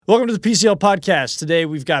Welcome to the PCL podcast. Today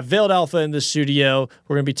we've got Veiled Alpha in the studio.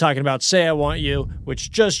 We're going to be talking about Say I Want You,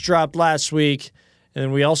 which just dropped last week. And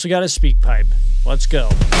then we also got a speak pipe. Let's go.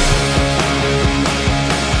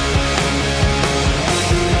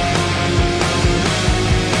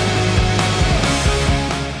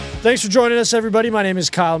 Thanks for joining us, everybody. My name is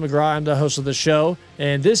Kyle McGraw. I'm the host of the show.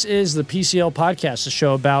 And this is the PCL podcast, a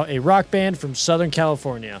show about a rock band from Southern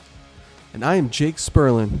California. And I am Jake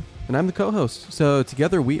Sperlin, and I'm the co-host. So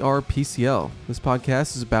together we are PCL. This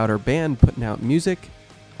podcast is about our band putting out music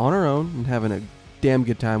on our own and having a damn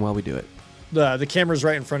good time while we do it. The camera's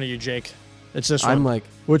right in front of you, Jake. It's this one. I'm like,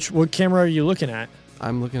 what camera are you looking at?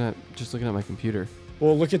 I'm looking at my computer.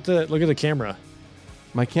 Well, look at the camera.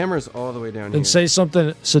 My camera's all the way down here. And say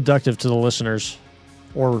something seductive to the listeners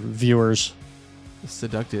or viewers.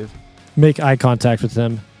 Seductive. Make eye contact with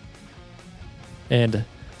them. And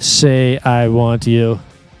say I want you.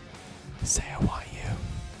 Say I want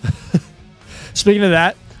you. Speaking of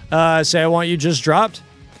that, Say I Want You just dropped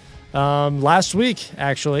last week,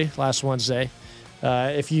 actually, last Wednesday.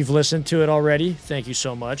 If you've listened to it already, thank you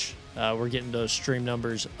so much. We're getting those stream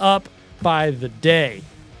numbers up by the day.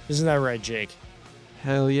 Isn't that right, Jake?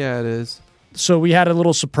 Hell yeah, it is. So we had a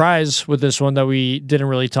little surprise with this one that we didn't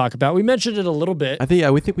really talk about. We mentioned it a little bit.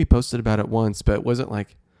 We think we posted about it once, but it wasn't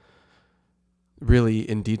like really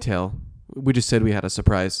in detail. We just said we had a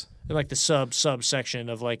surprise. In like the subsection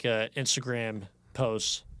of like a Instagram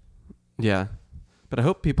post. Yeah. But I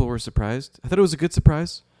hope people were surprised. I thought it was a good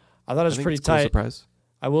surprise. I thought it was pretty tight. Cool surprise.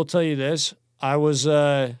 I will tell you this. I was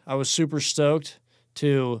super stoked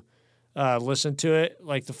to listen to it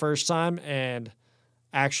like the first time and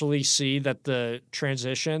actually see that the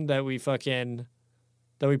transition that we put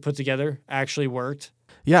together actually worked.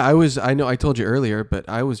 Yeah, I know I told you earlier, but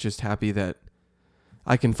I was just happy that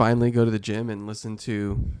I can finally go to the gym and listen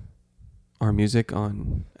to our music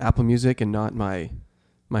on Apple Music and not my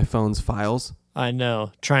phone's files. I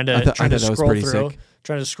know. Trying to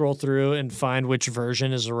scroll through and find which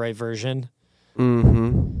version is the right version.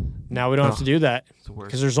 Mm-hmm. Now we don't have to do that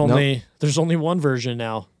because there's only one version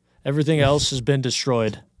now. Everything else has been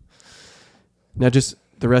destroyed. Now just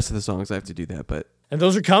the rest of the songs I have to do that, and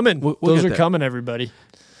those are coming. Those are coming, everybody.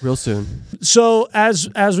 Real soon. So as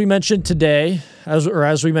we mentioned today,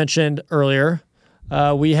 as we mentioned earlier,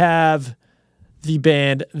 we have the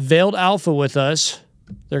band Veiled Alpha with us.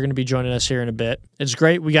 They're going to be joining us here in a bit. It's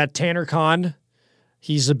great. We got Tanner Kahn.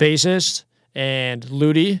 He's the bassist, and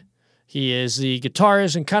Ludi. He is the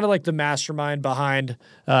guitarist and kind of like the mastermind behind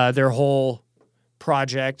their whole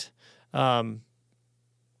project. It's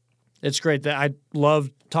great that I love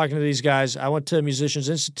talking to these guys. I went to Musicians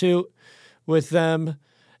Institute with them,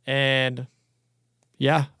 and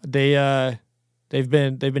yeah, they've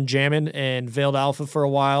been jamming in Veiled Alpha for a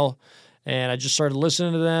while, and I just started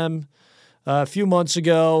listening to them a few months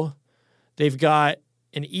ago. They've got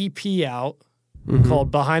an EP out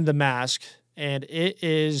called Behind the Mask, and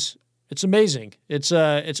it's amazing. It's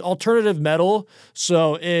alternative metal.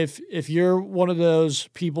 So if you're one of those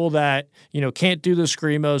people that, can't do the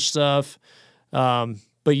screamo stuff,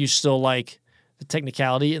 but you still like the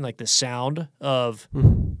technicality and like the sound of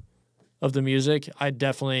the music, I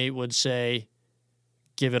definitely would say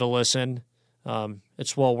give it a listen.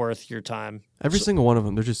 It's well worth your time. Every single one of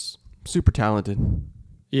them, they're just super talented.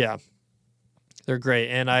 Yeah. They're great.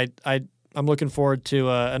 And I'm looking forward to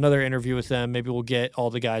another interview with them. Maybe we'll get all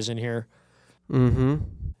the guys in here. Mm-hmm.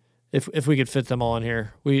 If we could fit them all in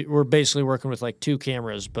here. We're basically working with like 2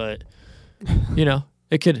 cameras, but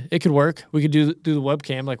it could work. We could do the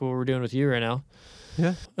webcam like what we're doing with you right now.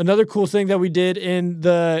 Yeah. Another cool thing that we did in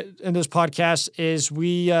this podcast is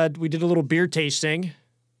we did a little beer tasting.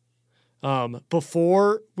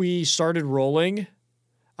 Before we started rolling,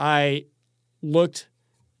 I looked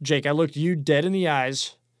you dead in the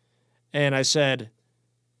eyes. And I said,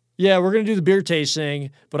 yeah, we're going to do the beer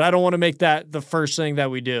tasting, but I don't want to make that the first thing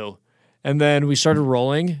that we do. And then we started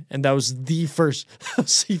rolling, and that was the first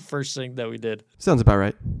thing that we did. Sounds about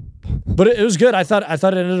right. But it was good. I thought it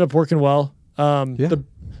ended up working well. Yeah.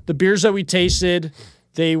 The beers that we tasted,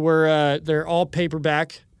 they're all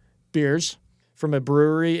paperback beers from a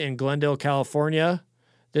brewery in Glendale, California.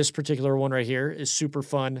 This particular one right here is super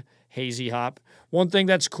fun, hazy hop. One thing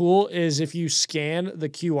that's cool is if you scan the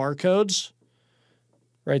QR codes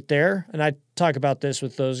right there, and I talk about this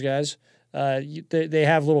with those guys, they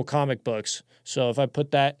have little comic books. So if I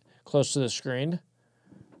put that close to the screen,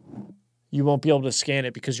 you won't be able to scan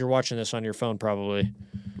it because you're watching this on your phone probably.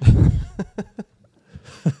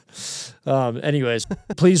 Anyways,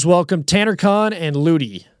 please welcome Tanner Kahn and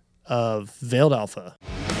Ludi of Veiled Alpha.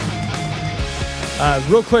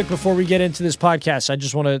 Real quick before we get into this podcast, I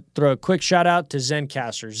just want to throw a quick shout out to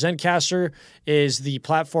Zencastr. Zencastr is the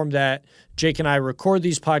platform that Jake and I record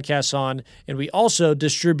these podcasts on, and we also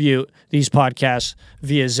distribute these podcasts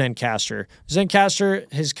via Zencastr.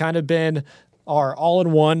 Zencastr has kind of been our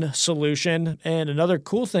all-in-one solution, and another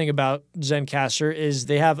cool thing about Zencastr is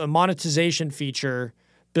they have a monetization feature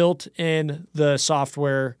built in the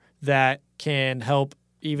software that can help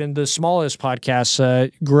even the smallest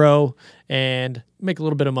podcasts grow and make a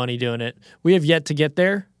little bit of money doing it. We have yet to get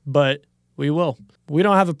there, but we will. We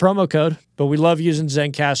don't have a promo code, but we love using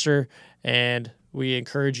Zencastr, and we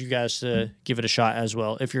encourage you guys to give it a shot as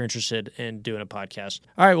well if you're interested in doing a podcast.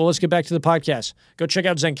 All right, well, let's get back to the podcast. Go check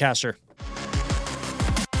out Zencastr.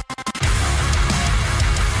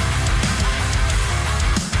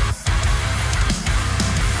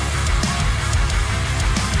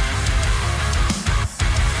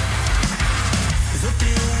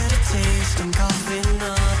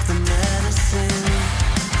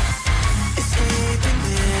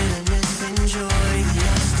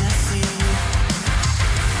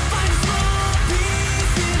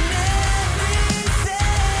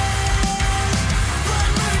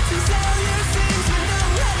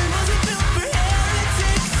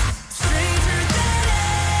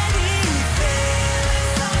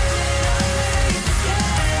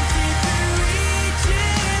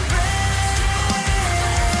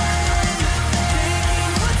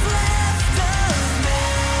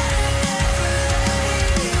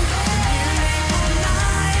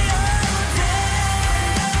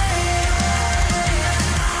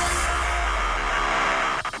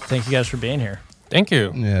 Thank you guys for being here. Thank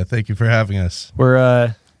you. Yeah, thank you for having us.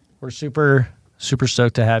 We're super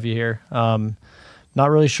stoked to have you here. Not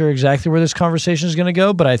really sure exactly where this conversation is going to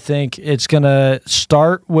go, but I think it's going to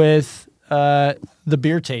start with the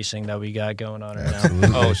beer tasting that we got going on right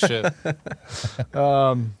now. Oh shit.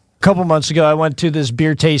 A couple months ago, I went to this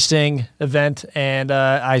beer tasting event, and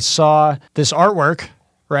I saw this artwork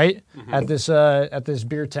right at this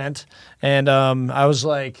beer tent, and I was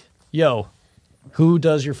like, "Yo, who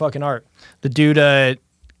does your fucking art?" The dude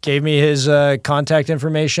gave me his contact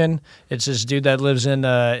information. It's this dude that lives in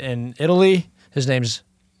Italy. His name's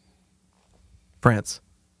France.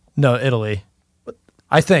 No, Italy.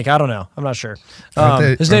 I think. I don't know. I'm not sure.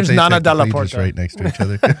 Aren't His name's Nana Della technically just Porta. right next to each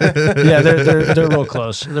other. Yeah, they're real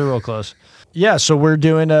close. They're real close. Yeah, so we're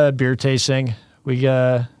doing a beer tasting. We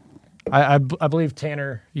I believe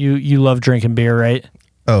Tanner, you love drinking beer, right?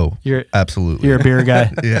 Oh, You're absolutely. you're a beer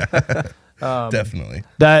guy. Yeah, definitely.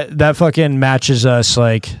 That fucking matches us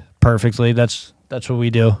like perfectly. That's what we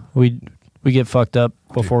do. We get fucked up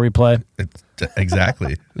before we play.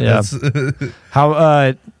 Exactly. Yeah.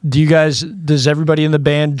 How does everybody in the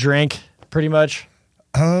band drink pretty much?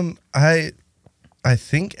 I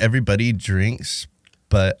think everybody drinks,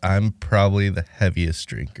 but I'm probably the heaviest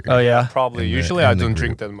drinker. Oh yeah. Probably. In the- Usually in I the don't group.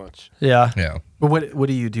 drink that much. Yeah. Yeah. But what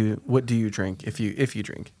do you do? What do you drink if you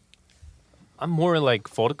drink? I'm more like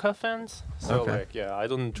vodka fans. So Okay. like yeah, I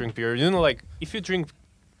don't drink beer. You know, like if you drink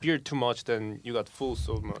beer too much, then you got full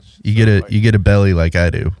so much. You So, get a like, you get a belly like I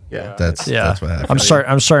do. Yeah. That's what happens.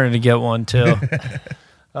 I'm starting to get one too.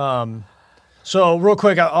 So real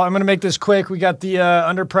quick, I'm gonna make this quick. We got the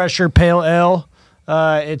Under Pressure Pale Ale.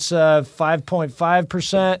 It's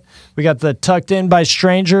 5.5%. We got the Tucked In by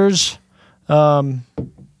Strangers, and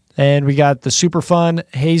we got the Super Fun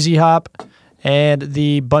Hazy Hop, and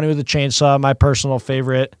the Bunny with a Chainsaw, my personal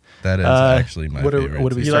favorite. That is actually my favorite.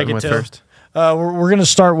 What are we You like starting it with too? first? We're gonna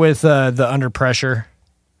start with the Under Pressure.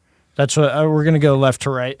 That's what we're gonna go left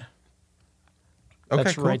to right. Okay,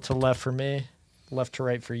 That's cool. right to left for me, left to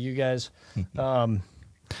right for you guys. And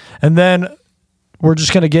then we're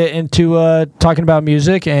just going to get into talking about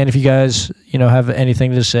music. And if you guys, have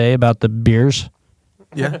anything to say about the beers,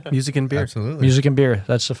 Yeah, music and beer. Absolutely. music and beer,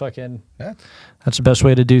 that's Yeah. that's the best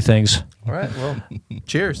way to do things. All right. Well,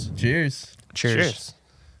 cheers. Cheers. Cheers.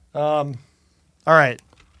 All right.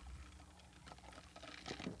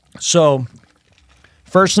 So,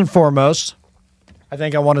 first and foremost, I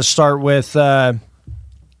think I want to start with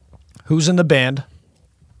who's in the band.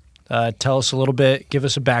 Tell us a little bit. Give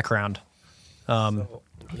us a background of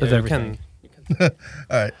you everything. All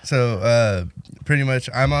right. So pretty much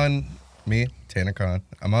Tanner Khan.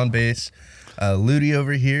 I'm on bass. Ludi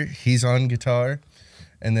over here, he's on guitar.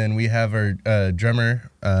 And then we have our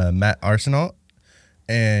drummer, Matt Arsenault.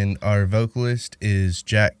 And our vocalist is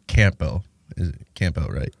Jack Campbell. Is it Campbell,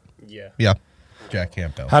 right? Yeah. Yeah. Jack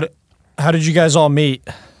Campbell. How did you guys all meet?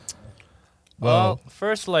 Well,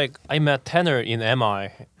 first like I met Tanner in MI,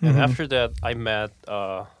 and after that I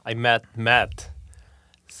met Matt.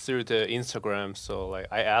 through the Instagram. So like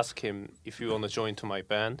I asked him if you want to join to my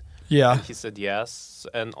band. Yeah. And he said yes.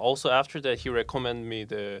 And also after that, he recommended me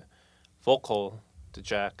the vocal, the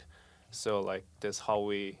Jack. So like that's how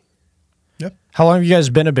we. How long have you guys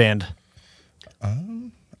been a band?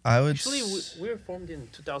 I would. Actually, we were formed in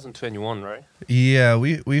 2021, right? Yeah,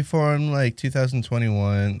 we formed like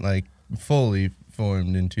 2021, like fully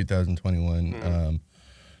formed in 2021.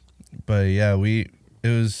 But yeah, it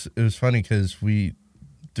was funny because we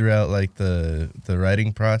throughout like the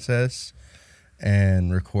writing process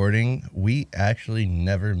and recording, we actually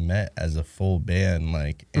never met as a full band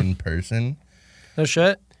like in person. No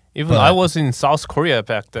shit. Even I was in South Korea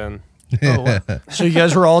back then. Oh, wow. So you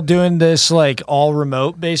guys were all doing this like all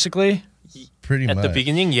remote, basically. Pretty At much the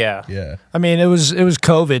beginning, yeah. Yeah, I mean, it was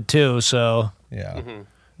COVID too, so yeah.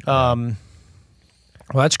 well,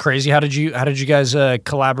 that's crazy. How did you guys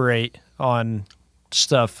collaborate on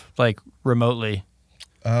stuff like remotely?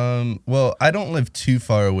 Well, I don't live too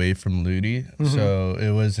far away from Ludi, so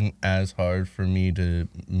it wasn't as hard for me to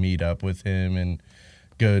meet up with him and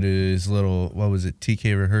go to his little, what was it,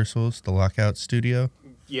 TK Rehearsals, the Lockout Studio.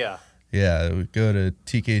 Yeah. Yeah, we'd go to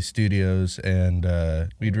TK Studios and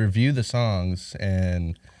we'd review the songs,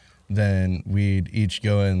 and then we'd each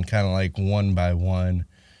go in kind of like one by one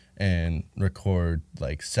and record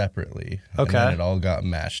like separately. And Okay. then it all got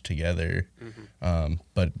mashed together.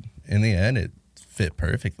 But in the end, it fit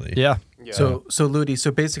perfectly. Yeah. Yeah. So Ludi,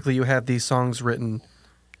 so basically you have these songs written,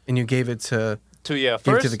 and you gave it to First,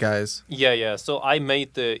 give to the guys. Yeah. So I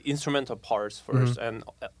made the instrumental parts 1st and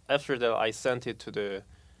after that I sent it to the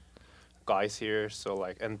guys here. So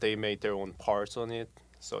like, and they made their own parts on it.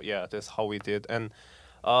 So yeah, that's how we did. And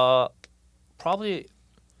probably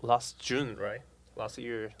last June, right? Last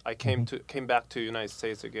year, I came back to United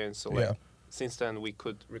States again. So like, Yeah. since then we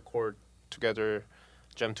could record together,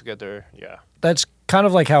 jam together. Yeah. That's kind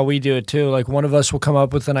of like how we do it too. Like one of us will come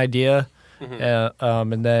up with an idea,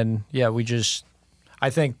 and then I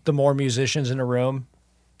think the more musicians in a room,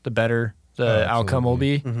 the better the outcome will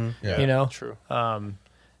be. Yeah. You know, True.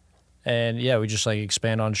 and yeah, we just like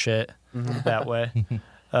expand on shit that way.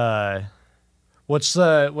 What's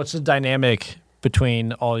the dynamic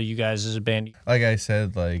between all of you guys as a band? Like I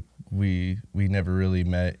said, like we never really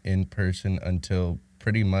met in person until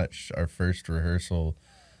pretty much our first rehearsal,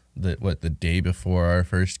 the day before our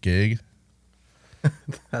first gig.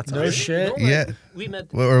 That's No awesome. shit. Yeah. We met.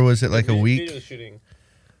 Or was it like a video week? shooting.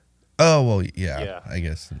 Oh well, yeah, Yeah. I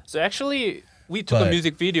guess. So actually, we took a But-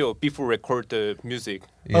 music video before record the music.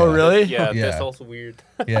 Yeah. Oh really? Yeah, Yeah. that's also weird.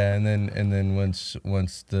 Yeah, and then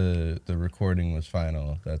once the recording was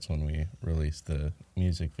final, that's when we released the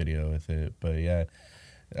music video with it. But yeah,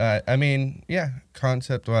 I mean, yeah,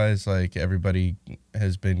 concept wise, like everybody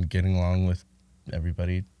has been getting along with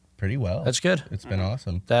everybody pretty well. That's good. It's been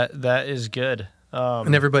awesome. That is good.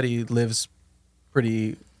 And everybody lives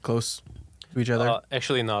pretty close to each other.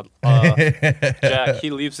 Actually, not. Jack, he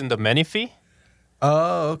lives in the Menifee.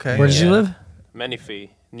 Oh, okay. Where does he Yeah. live?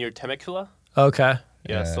 Menifee, near Temecula. Okay.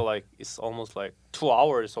 Yeah, Yeah. so like it's almost like 2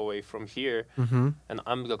 hours away from here. Mm-hmm. And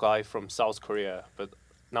I'm the guy from South Korea, but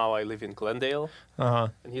now I live in Glendale,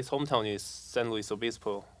 and his hometown is San Luis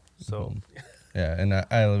Obispo. So Yeah, and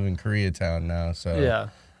I live in Koreatown now, so Yeah.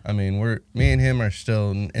 I mean, me and him are still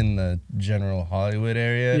in the general Hollywood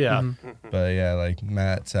area. Yeah. But yeah, like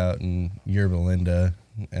Matt's out in Yerba Linda,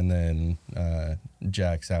 and then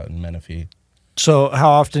Jack's out in Menifee. So how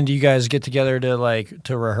often do you guys get together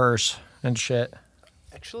to rehearse and shit?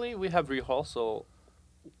 actually, we have rehearsal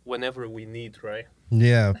whenever we need, right?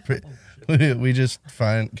 Yeah, we just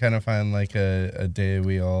find like a day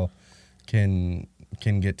we all can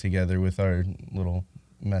get together with our little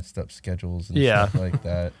messed up schedules and Yeah. stuff like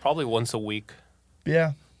that. Probably once a week.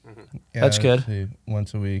 Yeah. Yeah, That's good. I'd say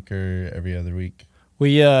once a week or every other week.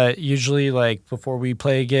 We usually like before we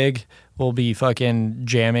play a gig, we'll be fucking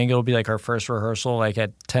jamming. It'll be like our first rehearsal like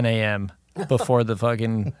at 10 a.m. before the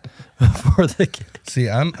fucking before the gig. See,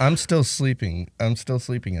 I'm still sleeping. I'm still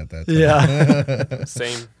sleeping at that time. Yeah.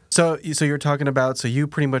 Same. So you're talking about, so you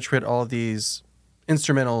pretty much wrote all these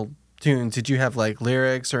instrumental tunes. Did you have like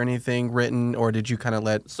lyrics or anything written, or did you kind of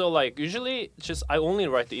let? So like usually just I only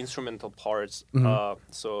write the instrumental parts.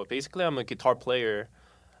 So basically I'm a guitar player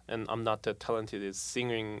and I'm not that talented at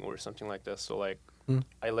singing or something like that. So like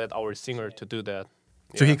I let our singer to do that.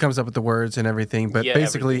 So Yeah. he comes up with the words and everything, but Yeah,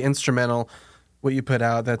 basically everything. instrumental, what you put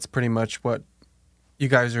out, that's pretty much what you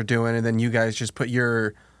guys are doing, and then you guys just put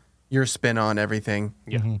your spin on everything.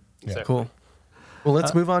 Yeah. Yeah. Exactly. Cool. Well,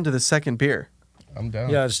 let's move on to the second beer. I'm down.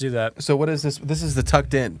 Yeah, let's do that. So what is this? This is the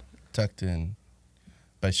Tucked In. Tucked in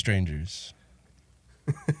by strangers.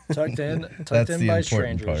 tucked in That's the by important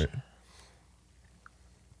strangers. part.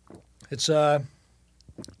 It's I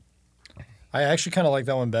actually kind of like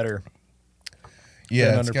that one better.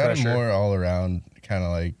 Yeah, Been it's under got pressure. a more all around kind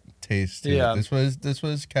of like taste. To Yeah. it. This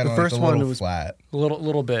was kind The of like first a one little was- flat. A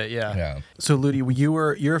little bit, yeah. Yeah. So Ludi,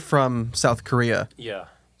 you're from South Korea. Yeah.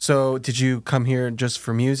 So did you come here just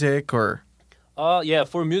for music or? Yeah,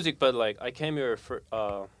 for music, but like I came here for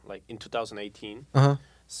like in 2018. Uh-huh.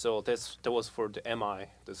 So that was for the MI,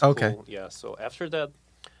 the school. Okay. Yeah. So after that,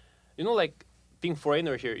 like being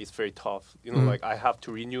foreigner here is very tough. Mm-hmm. Like I have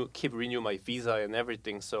to keep renew my visa and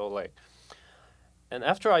everything. So like, and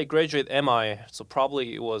after I graduate MI, so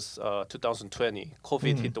probably it was 2020.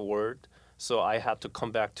 COVID hit the world, so I had to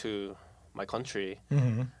come back to my country,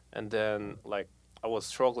 and then like I was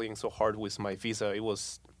struggling so hard with my visa.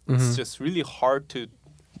 It's just really hard to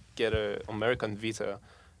get a American visa,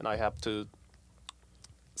 and I have to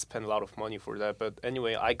spend a lot of money for that. But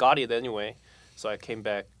anyway, I got it anyway, so I came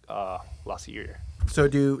back last year. So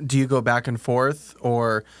do you go back and forth,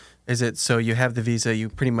 or is it so you have the visa, you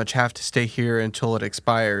pretty much have to stay here until it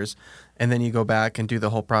expires, and then you go back and do the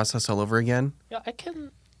whole process all over again? Yeah, I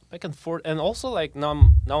can afford, and also like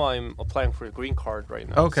now I'm applying for a green card right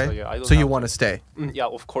now. Okay. So, yeah, I don't So you have want to stay? Yeah,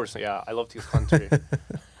 of course. Yeah, I love this country.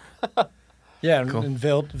 Yeah, Cool. and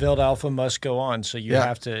Veiled Alpha must go on, so you Yeah.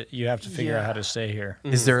 have to figure out how to stay here.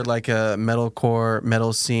 Is there like a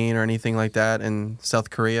metal scene or anything like that in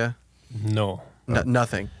South Korea? No.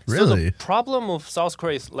 Nothing. So Really? the problem of South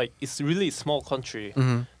Korea is like it's really small country.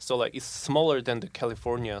 Mm-hmm. So like it's smaller than the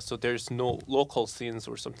California. So there's no local scenes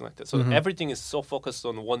or something like that. So Mm-hmm. everything is so focused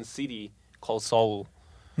on one city called Seoul.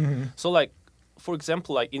 So like for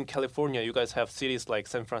example, like in California, you guys have cities like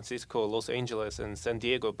San Francisco, Los Angeles, and San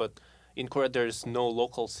Diego. But in Korea, there's no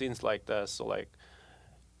local scenes like that. So like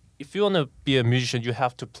if you want to be a musician, you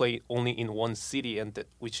have to play only in one city, and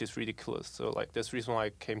which is ridiculous. So like that's the reason why I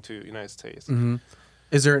came to United States. Mm-hmm.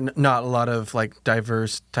 Is there not a lot of like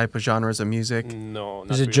diverse type of genres of music? No,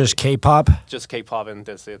 not Is it really. just K-pop? Just K-pop and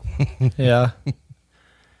that's it? Yeah.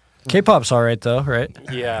 K-pop's all right though, right?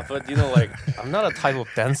 Yeah, but like I'm not a type of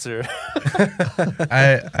dancer.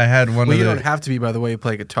 I had one Well, of you the don't have to be, by the way, you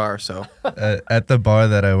play guitar, so. at the bar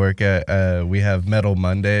that I work at. We have Metal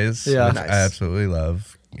Mondays, Yeah. which Nice. I absolutely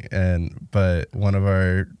love. But one of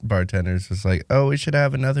our bartenders was like, "Oh, we should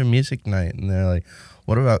have another music night," and they're like,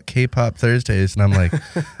 "What about K-pop Thursdays?" And I'm like,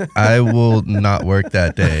 "I will not work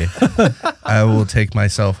that day. I will take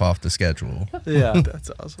myself off the schedule." Yeah.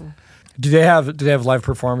 That's awesome. Do they have live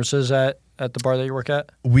performances at the bar that you work at?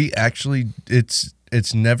 We actually, it's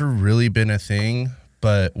never really been a thing,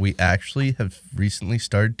 but we actually have recently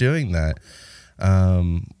started doing that.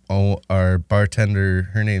 Our bartender,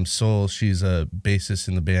 her name's Soul. She's a bassist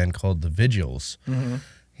in the band called The Vigils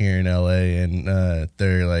here in LA, and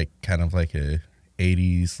they're like kind of like a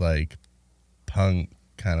 80s like punk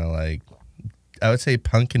kind of like, I would say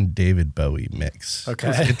punk and David Bowie mix. Okay.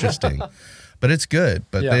 It's interesting, but it's good.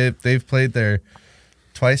 But Yeah. they've played there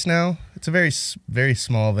twice now. It's a very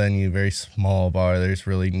small venue, very small bar. There's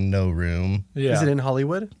really no room. Yeah. Is it in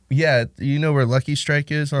Hollywood? Yeah, you know where Lucky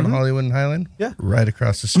Strike is on Hollywood and Highland? Yeah. Right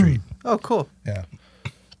across the street. Oh, cool. Yeah.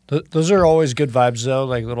 Those are always good vibes though,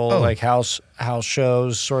 like little Oh. like house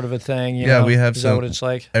shows sort of a thing. You Yeah, know? we have Is that some- what it's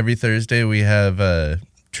like? Every Thursday we have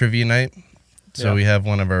trivia night. So Yeah. we have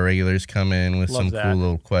one of our regulars come in with Love some that. cool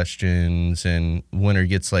little questions, and winner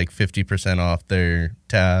gets like 50% off their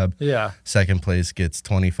tab. Yeah. Second place gets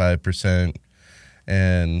 25%.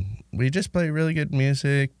 And we just play really good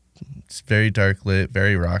music. It's very dark lit,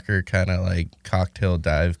 very rocker, kind of like cocktail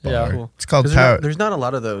dive bar. Yeah. Cool. It's called 'Cause Power. there's not a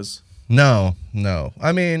lot of those. No.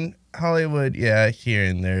 I mean, Hollywood, yeah, here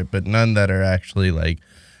and there, but none that are actually like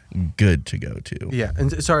good to go to. Yeah.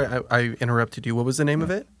 And sorry, I interrupted you. What was the name of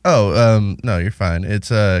it? Oh, no, you're fine. It's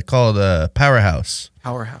called Powerhouse.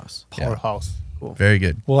 Powerhouse. Powerhouse. Very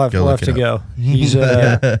good. We'll have look to it up. go. He's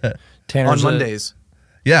Tanner's On Mondays.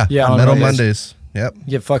 Yeah, Yeah, on on Metal Mondays. Mondays. Yep.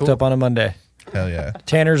 Get fucked Cool. up on a Monday. Hell yeah.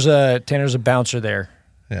 Tanner's a bouncer there.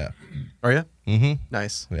 Yeah. Are you? Mm-hmm.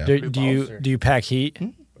 Nice. Yeah. Do you pack heat?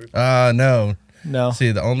 No. No.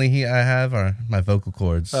 See, the only heat I have are my vocal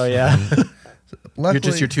cords. Oh yeah. Luckily, You're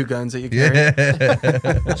just your two guns that you carry?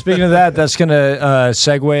 Yeah. Speaking of that, that's gonna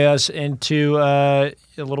segue us into a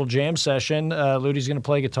little jam session. Ludi's gonna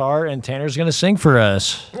play guitar and Tanner's gonna sing for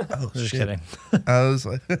us. Just shit. kidding. I was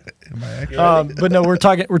like, am I actually? But no, we're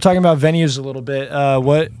talking about venues a little bit.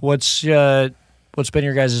 What's been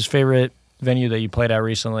your guys' favorite venue that you played at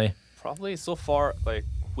recently? Probably so far like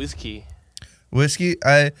Whiskey. Whiskey,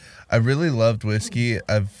 I really loved Whiskey.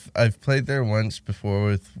 I've played there once before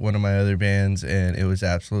with one of my other bands, and it was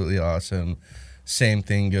absolutely awesome. same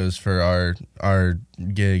thing goes for our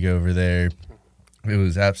gig over there. It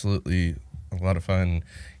was absolutely a lot of fun.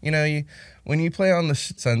 You know, when you play on the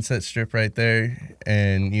Sunset Strip right there,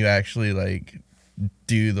 and you actually like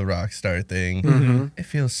do the rock star thing, it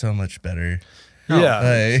feels so much better.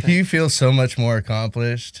 Yeah. Like, you feel so much more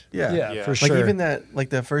accomplished. Yeah, Yeah. for Like sure. even that, like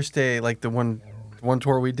the first day, like the one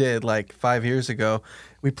tour we did like 5 years ago,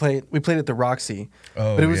 we played at the Roxy.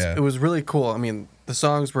 Oh, But yeah. it was really cool. I mean, the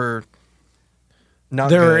songs were not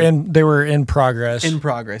they were good. they were in progress. In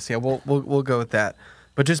progress. Yeah, we'll go with that.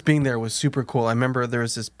 But just being there was super cool. I remember there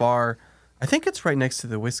was this bar, I think it's right next to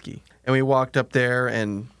the Whiskey, and we walked up there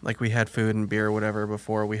and like we had food and beer or whatever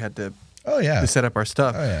before we had to Oh yeah. to set up our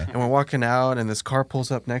stuff. Oh, yeah. And we're walking out, and this car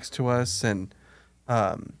pulls up next to us, and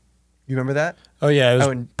you remember that? Oh yeah, it was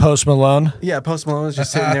Oh, and- Post Malone. Yeah, Post Malone was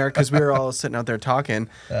just sitting there because we were all sitting out there talking,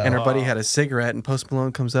 and our buddy had a cigarette, and Post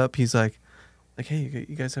Malone comes up. He's like, hey,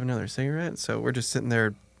 you guys have another cigarette? So we're just sitting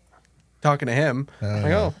there talking to him. Like,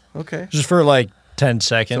 oh, okay. Just for like 10 So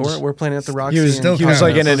seconds. we're playing at the Roxy. he was and he was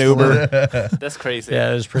like in an Post Malone. Uber. That's crazy.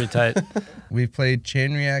 Yeah, it was pretty tight. We played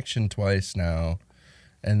Chain Reaction twice now,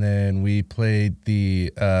 and then we played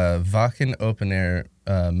the Wacken Open Air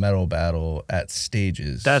Metal Battle at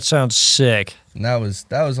Stages. That sounds sick. And that was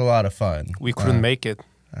a lot of fun. We couldn't make it.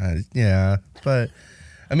 Yeah, but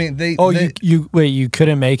I mean Oh, they you wait, you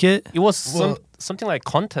couldn't make it? It was Well- something like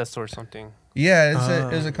contest or something. yeah,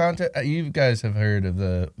 it's a contest. You guys have heard of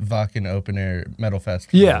the Wacken Open Air Metal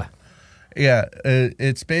Festival? Yeah. Yeah,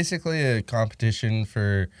 it's basically a competition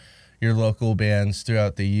for your local bands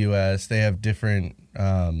throughout the U.S. They have different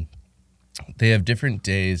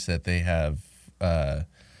days that they have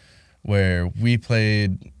where we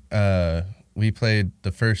played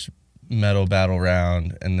the first metal battle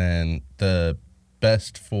round, and then the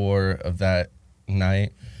best 4 of that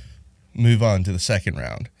night move on to the second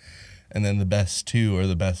round. And then the best 2 or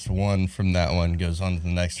the best 1 from that one goes on to the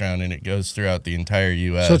next round, and it goes throughout the entire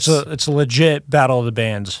U.S. So it's a legit battle of the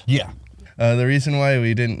bands. Yeah. The reason why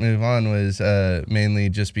we didn't move on was mainly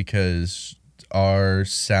just because our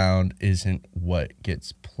sound isn't what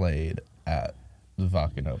gets played at the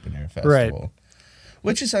Wacken Open Air Festival.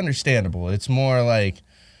 Which is understandable. It's more like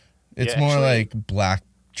actually- black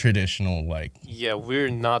traditional like Yeah, we're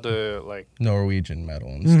not like Norwegian metal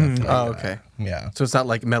and stuff like Oh, that. okay. Yeah. So it's not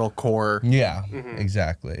like metalcore. Yeah,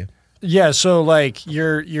 exactly. Yeah, so like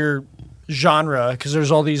your genre, because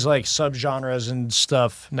there's all these like subgenres and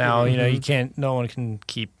stuff now. You know, no one can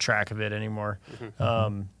keep track of it anymore.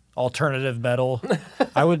 Alternative metal,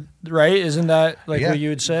 I would right? Isn't that like Yeah. what you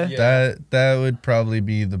would say? That would probably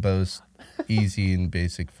be the most easy and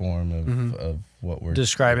basic form of what we're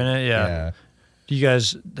Describing it, yeah. Do you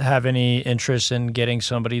guys have any interest in getting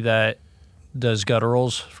somebody that does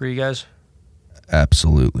gutturals for you guys?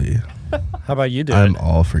 Absolutely. How about you do I'm it?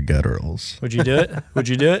 all for gutturals. Would you do it? Would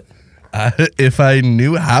you do it? If I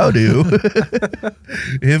knew how to,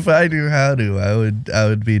 I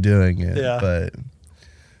would be doing it. Yeah. But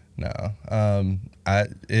no.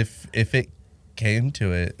 If it came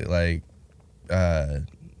to it, like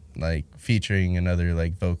featuring another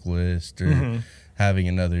like vocalist or having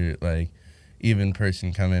another like even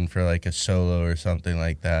person come in for like a solo or something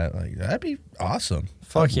like that, like that'd be awesome.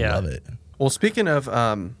 Fuck I'd yeah. love it. Well, speaking of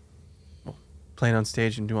playing on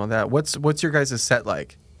stage and doing all that, what's your guys' set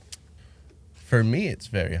like? For me, it's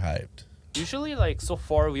very hyped. usually like so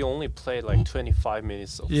far we only played like 25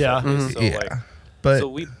 minutes of Yeah. set list, so Yeah. like But so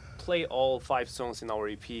we play all 5 songs in our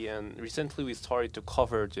EP, and recently we started to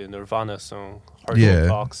cover the Nirvana song Heart Yeah.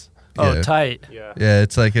 Box. Oh, Yeah. tight. Yeah. yeah,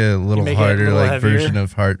 it's like a little make it a harder little like heavier? version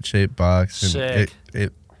of heart-shaped box, and Sick.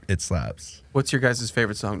 it slaps. What's your guys'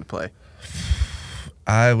 favorite song to play?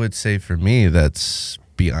 I would say for me that's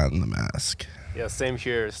Beyond the Mask. Yeah, same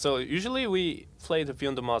here. So usually we play the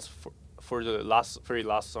Beyond the Mask for the very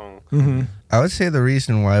last song. Mm-hmm. I would say the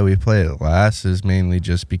reason why we play it last is mainly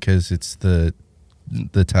just because it's the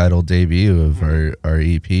title debut of our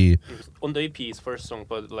E EP. On the EP is first song,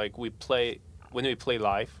 but like when we play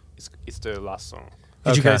live, it's the last song.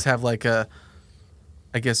 Did you Okay. guys have like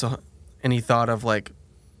any thought of like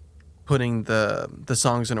putting the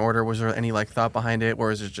songs in order? Was there any like thought behind it,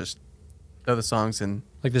 or is it just throw the songs and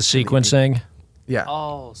Like the sequencing. yeah?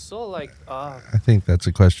 Oh, so like I think that's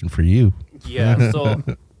a question for you. yeah,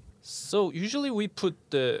 so usually we put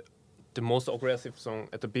the most aggressive song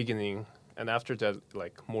at the beginning, and after that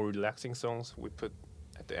like more relaxing songs we put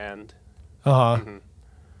at the end. Uh huh.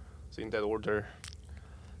 So in that order.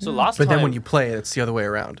 So last But time then when you play it, it's the other way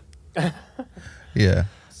around. Yeah.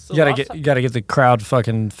 so You gotta last get time- you gotta get the crowd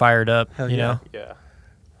fucking fired up. Hell You yeah. know.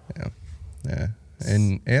 yeah. Yeah.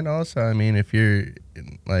 And also, I mean, if you're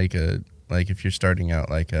like like if you're starting out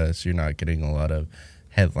like us, you're not getting a lot of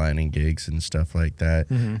headlining gigs and stuff like that.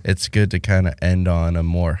 It's good to kind of end on a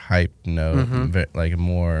more hype note, like a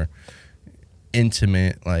more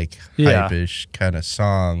intimate, like hype-ish kind of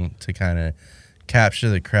song to kind of capture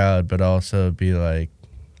the crowd, but also be like,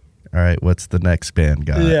 all right, what's the next band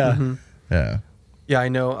got? Yeah, I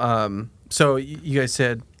know. So you guys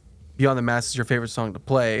said Beyond the Mask is your favorite song to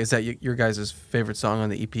play. Is that your guys' favorite song on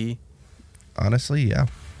the EP? Honestly, yeah.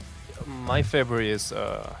 My favorite is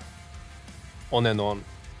On and On.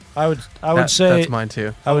 I would say that's mine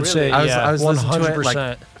too. I would really? say I was listening to it 100%.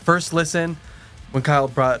 like first listen when Kyle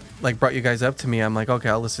brought you guys up to me. I'm like, okay,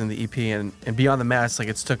 I'll listen to the EP and Beyond the Mask, like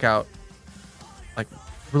it stuck out like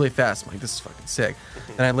really fast. I'm like, this is fucking sick.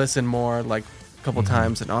 And I listened more like a couple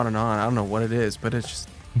times and on. I don't know what it is, but it's just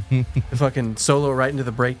the fucking solo right into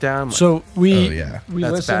the breakdown. Like, So we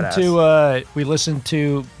That's listened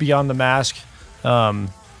to Beyond the Mask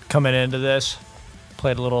coming into this.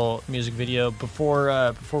 Played a little music video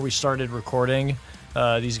before we started recording.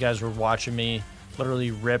 These guys were watching me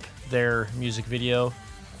literally rip their music video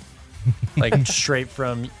like straight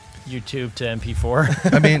from YouTube to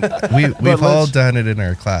MP4. I mean, we've all done it in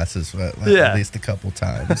our classes, but at least a couple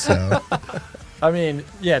times. So I mean,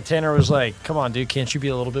 yeah, Tanner was like, come on, dude, can't you be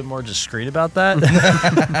a little bit more discreet about that?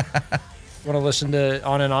 Want to listen to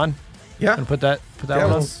On and On? Yeah. And put that one on?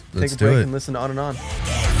 Let's take Let's a do break it. and listen to On and On.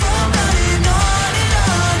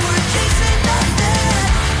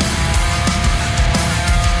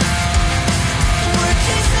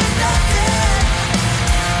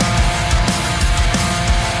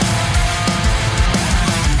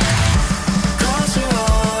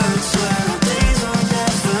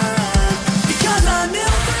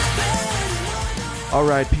 All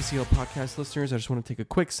right, PCL podcast listeners, I just want to take a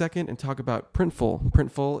quick second and talk about Printful.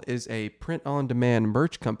 Printful is a print-on-demand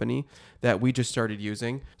merch company that we just started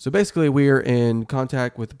using. So basically, we are in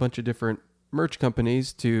contact with a bunch of different merch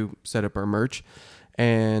companies to set up our merch,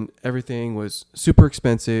 and everything was super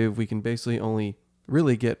expensive. We can basically only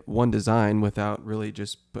really get one design without really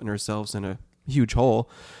just putting ourselves in a huge hole.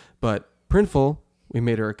 But Printful, we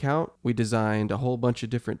made our account. We designed a whole bunch of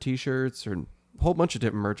different T-shirts or whole bunch of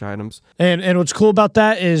different merch items. And what's cool about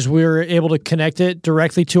that is we were able to connect it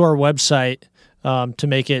directly to our website to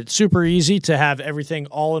make it super easy to have everything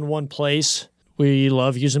all in one place. We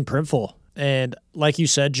love using Printful. And like you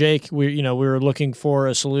said, Jake, we were looking for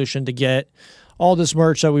a solution to get all this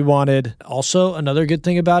merch that we wanted. Also, another good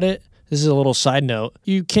thing about it, this is a little side note,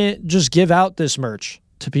 you can't just give out this merch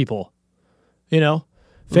to people.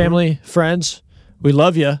 Family, friends, we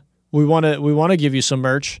love you. We want to give you some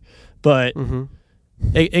merch. But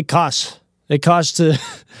it costs. It costs to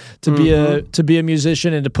be a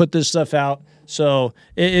musician and to put this stuff out. So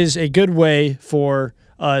it is a good way for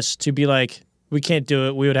us to be like, we can't do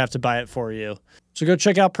it. We would have to buy it for you. So go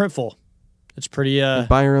check out Printful. It's pretty.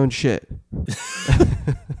 Buy your own shit.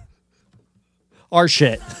 Our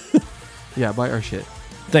shit. Yeah, buy our shit.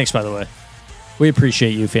 Thanks, by the way. We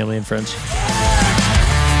appreciate you, family and friends.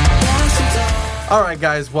 All right,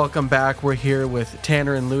 guys, welcome back. We're here with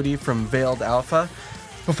Tanner and Ludi from Veiled Alpha.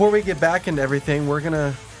 Before we get back into everything, we're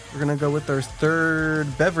gonna go with our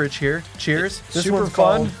third beverage here. Cheers. This Super one's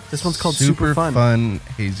fun. called Super Fun.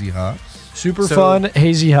 hazy hops. Super fun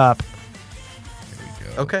hazy hop. There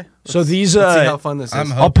we go. Okay. So these. Let's see how fun this is.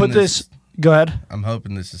 I'm I'll put hoping this. Go ahead. I'm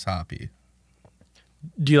hoping this is hoppy.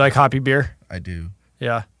 Do you like hoppy beer? I do.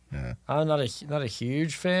 Yeah. Yeah. I'm not a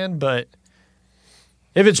huge fan, but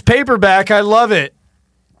if it's paperback, I love it.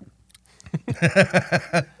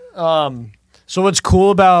 So what's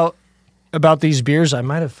cool about these beers? I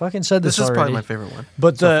might have fucking said this This is already. probably my favorite one.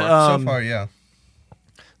 But so So far, yeah.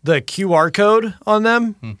 the QR code on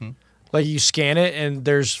them, like you scan it and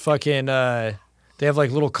there's fucking they have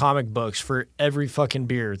like little comic books for every fucking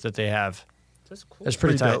beer that they have. That's cool. That's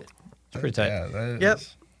pretty tight. dope. It's pretty tight. Yeah, that Yep.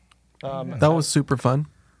 is- That was super fun.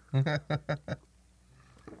 I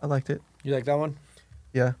liked it. You like that one?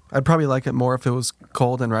 Yeah, I'd probably like it more if it was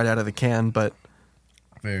cold and right out of the can, but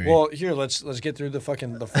very. Well, here let's get through the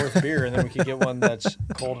fourth beer and then we can get one that's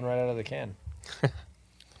cold and right out of the can.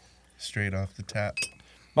 straight off the tap.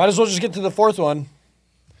 Might as well just get to the fourth one.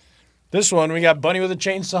 This one, we got Bunny with a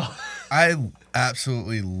Chainsaw. I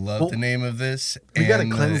absolutely love the name of this. we gotta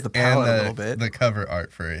and cleanse the palate a and little bit. The cover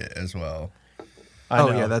art for it as well. I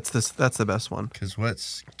know. yeah, that's the best one. Because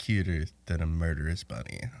what's cuter than a murderous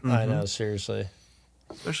bunny? I know, seriously.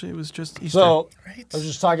 Especially it was just Easter. So Right? I was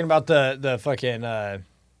just talking about the fucking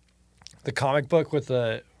the comic book with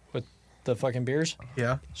the fucking beers.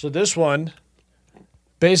 yeah, So this one,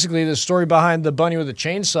 basically, the story behind the Bunny with a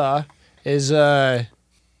Chainsaw is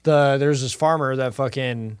there's this farmer that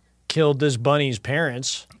fucking killed this bunny's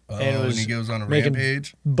parents. Oh, and it was he goes on a making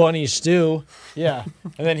rampage. bunny stew. Yeah.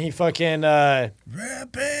 And then he fucking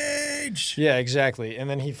Rampage. yeah, exactly. And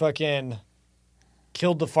then he fucking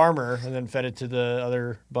killed the farmer and then fed it to the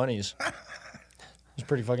other bunnies. It's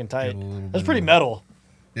pretty fucking tight. That's pretty metal.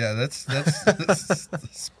 Yeah,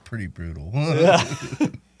 that's pretty brutal. Yeah.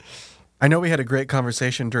 I know we had a great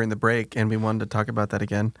conversation during the break, and we wanted to talk about that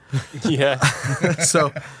again. Yeah.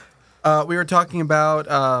 So we were talking about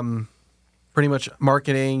pretty much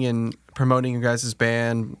marketing and promoting your guys'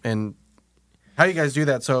 band and how you guys do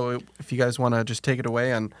that. So if you guys want to just take it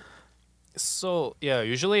away on. So yeah,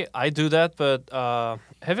 usually I do that, but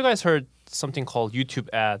have you guys heard something called YouTube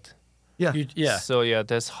ad? Yeah. Yeah. So yeah,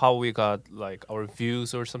 that's how we got like our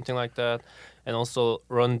views or something like that, and also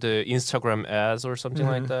run the Instagram ads or something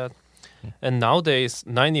like that. And nowadays,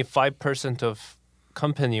 95% of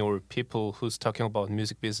company or people who's talking about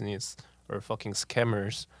music business are fucking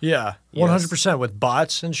scammers. Yeah. Yes. 100% with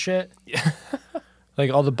bots and shit.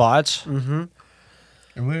 Like all the bots. Mm-hmm.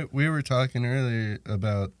 And we were talking earlier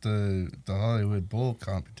about the Hollywood Bowl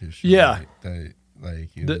competition. Yeah.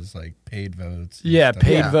 Like it was like paid votes. and Yeah, stuff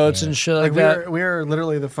paid like votes that. and shit Like like that. we were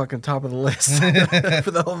literally the fucking top of the list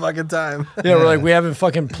for the whole fucking time. Yeah, we're like, we haven't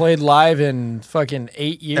fucking played live in fucking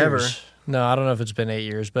 8 years. Ever. No, I don't know if it's been 8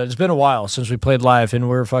 years, but it's been a while since we played live, and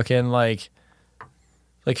we're fucking like,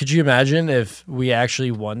 could you imagine if we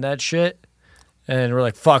actually won that shit? And we're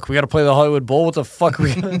like, fuck, we got to play the Hollywood Bowl. What the fuck are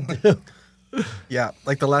we going to do? Yeah,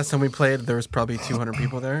 like the last time we played, there was probably 200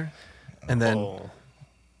 people there. And then, Oh.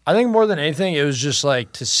 I think more than anything, it was just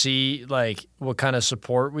like to see like what kind of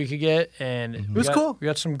support we could get, and it was cool. We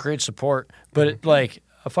got some great support, but like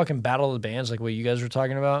a fucking battle of the bands, like what you guys were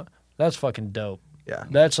talking about, that's fucking dope. yeah.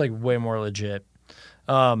 That's like way more legit.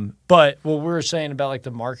 But what we were saying about like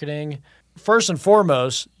the marketing, first and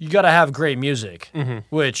foremost, you got to have great music,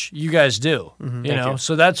 which you guys do. You know,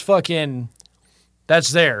 so that's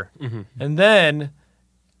there. And then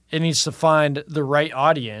it needs to find the right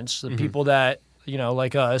audience, the people that, you know,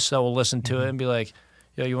 like us, that will listen to it and be like,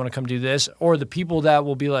 yo, you want to come do this? Or the people that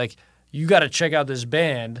will be like, you got to check out this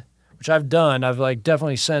band, which I've done. I've like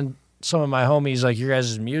definitely sent some of my homies like your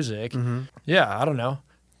guys' music. Yeah, I don't know.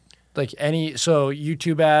 Like so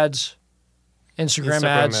YouTube ads, Instagram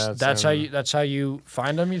ads, that's how you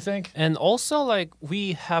find them, you think? And also, like,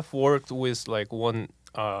 we have worked with like one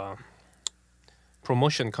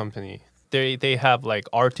promotion company. They have like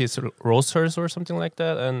artist rosters or something like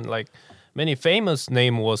that, and like many famous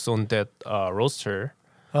name was on that roster.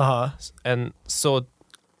 And so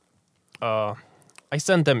I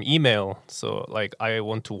sent them email. So like I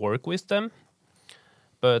want to work with them,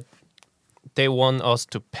 but they want us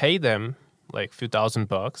to pay them like few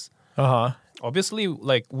 $1,000. Obviously,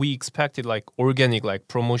 like we expected like organic like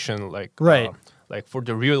promotion like Right. Like for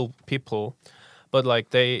the real people, but like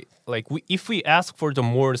if we ask for the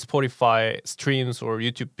more Spotify streams or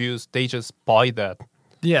YouTube views, they just buy that.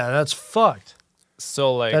 Yeah, that's fucked.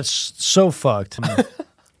 So like That's so fucked.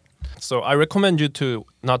 so I recommend you to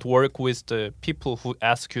not work with the people who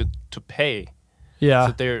ask you to pay. Yeah.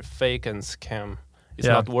 So they're fake and scam. It's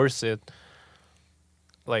Yeah. not worth it.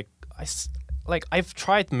 Like I've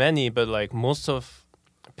tried many, but like most of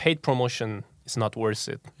paid promotion is not worth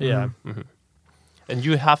it. Yeah. And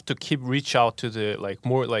you have to keep reach out to the like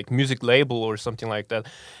more like music label or something like that.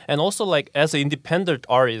 And also like as an independent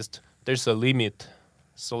artist, there's a limit.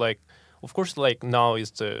 So like of course like now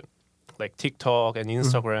is the like TikTok and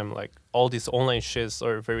Instagram, like all these online shits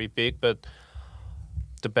are very big, but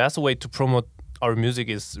the best way to promote our music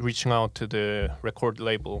is reaching out to the record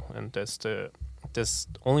label, and that's the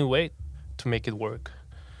only way to make it work.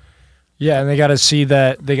 Yeah, and they got to see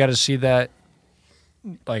that.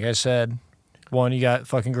 Like I said, one, you got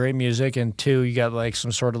fucking great music, and two, you got like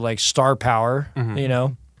some sort of like star power, you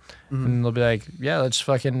know, and they'll be like, yeah, let's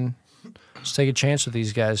take a chance with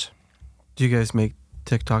these guys. Do you guys make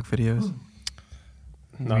TikTok videos?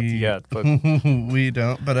 Not yet, but We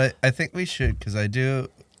don't, but I think we should, because I do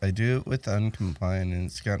it with Uncompliant, and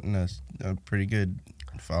it's gotten us a pretty good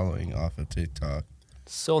following off of TikTok.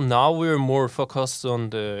 so now we're more focused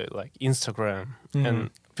on the like Instagram,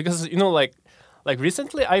 and because you know like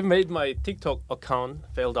recently I made my TikTok account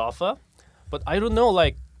failed alpha, but I don't know,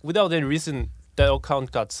 like without any reason that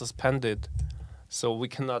account got suspended, so we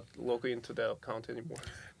cannot log into that account anymore.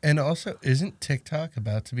 And also, isn't TikTok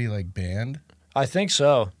about to be like banned? I think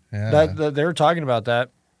so. Yeah. That they were talking about that.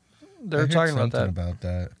 They I were heard talking about something that. about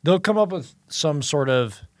that. They'll come up with some sort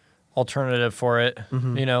of alternative for it,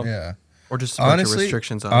 you know. Yeah. Or just a bunch of Honestly,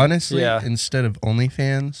 restrictions on it. honestly, Yeah. instead of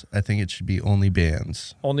OnlyFans, I think it should be Only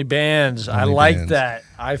Bands. Only bands. I Only like bands. that.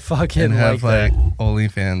 I fucking And have like like that.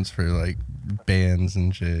 OnlyFans for like bands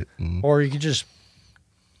and shit. And Or you could just Do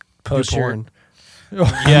post your porn.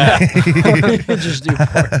 Yeah. or you could just do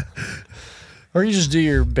porn. Or you just do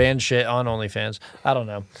your band shit on OnlyFans. I don't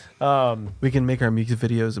know. We can make our music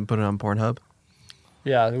videos and put it on Pornhub.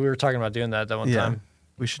 Yeah, we were talking about doing that one Yeah, time.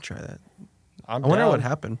 we should try that. I'm I wonder down. what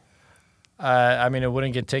happened. I mean, it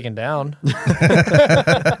wouldn't get taken down.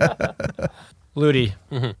 Ludi,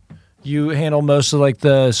 you handle most of like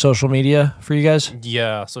the social media for you guys.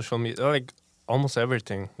 Yeah, social media, like almost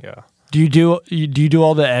everything. Yeah. Do you do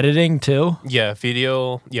all the editing too? Yeah,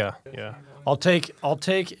 video. Yeah, yeah. I'll take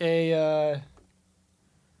a.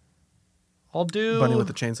 I'll do. Bunny with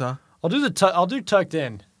the chainsaw. I'll do I'll do tucked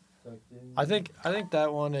in. I think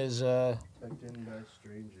that one is. Tucked in by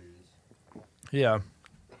strangers. Yeah.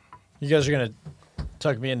 You guys are gonna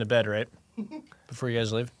tuck me into bed, right? Before you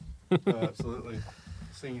guys leave. Absolutely.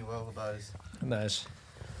 Sing you lullabies. Nice.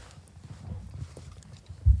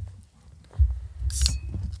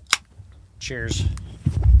 Cheers.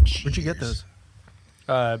 Where'd you get those?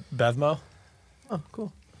 Bevmo. Oh,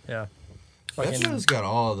 cool. Yeah. Bevmo's got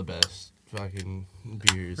all the best fucking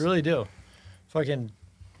beers. Really do. Fucking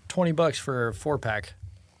 $20 for a 4-pack.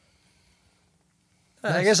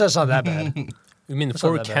 I guess that's not that bad. You mean That's not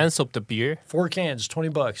 4 that bad. cans of the beer? 4 cans,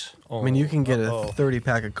 $20. Oh. I mean, you can get a Uh-oh.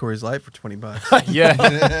 30-pack of Coors Light for $20. Yeah.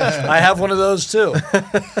 I have one of those too.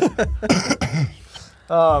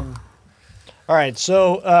 All right,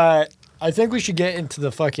 so I think we should get into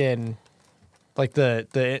the fucking like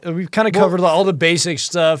the we've kind of covered all the basic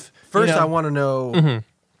stuff. First, you know. I want to know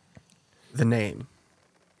the name.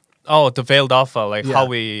 Oh, the veiled alpha, like Yeah. how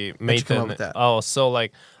we you made come up them. with that? Oh, so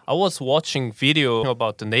like I was watching video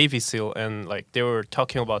about the Navy SEAL, and like they were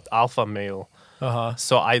talking about alpha male. Uh-huh.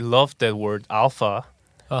 So I love that word alpha.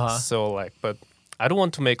 Uh-huh. So like, but I don't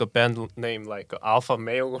want to make a band name like alpha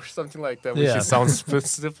male or something like that, which Yeah. just sounds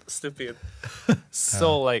stupid.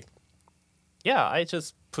 So like, yeah, I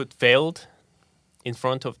just put veiled in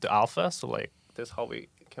front of the alpha. So like, that's how we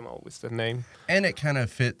came up with the name. And it kind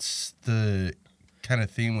of fits the kind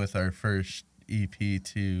of theme with our first EP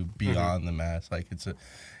to Beyond the Mask. Like it's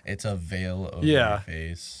a veil over Yeah. your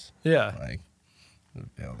face. Yeah. Like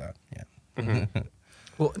veil that. Yeah.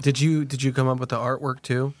 Well, did you come up with the artwork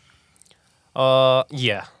too?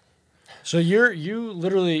 Yeah. So you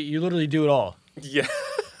literally do it all. Yeah.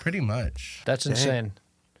 Pretty much. That's Dang. insane.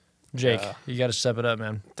 Jake, Yeah. you got to step it up,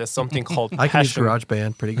 man. There's something called I can use passion.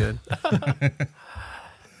 GarageBand pretty good.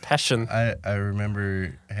 Passion. I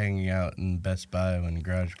remember hanging out in Best Buy when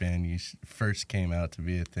GarageBand first came out to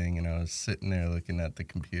be a thing, and I was sitting there looking at the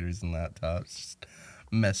computers and laptops, just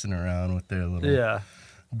messing around with their little Yeah.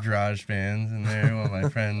 garage bands in there while my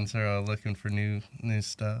friends are all looking for new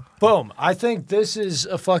stuff. Boom. I think this is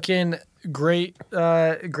a fucking great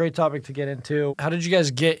topic to get into. How did you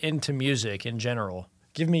guys get into music in general?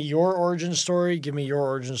 Give me your origin story.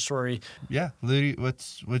 Yeah, Ludi,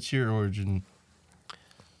 what's your origin?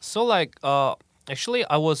 So like, actually,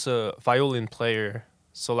 I was a violin player.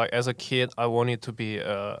 So like, as a kid, I wanted to be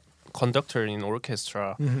a conductor in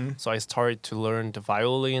orchestra. So I started to learn the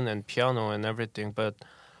violin and piano and everything. But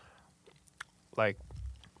like,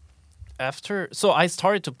 so I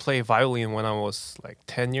started to play violin when I was like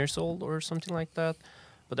 10 years old or something like that.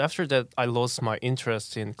 But after that, I lost my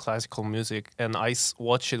interest in classical music, and I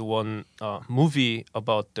watched one movie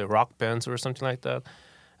about the rock bands or something like that,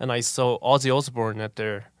 and I saw Ozzy Osbourne at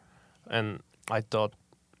there, and I thought,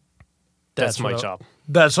 that's my what I- job.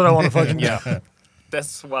 That's what I want to fucking do. Yeah,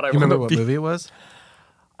 that's what I You remember want what to be. movie it was?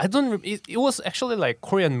 I don't. It was actually like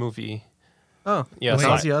Korean movie. Oh, Yeah, with so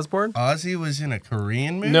Ozzy Osbourne. Ozzy was in a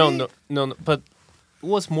Korean movie? No, but it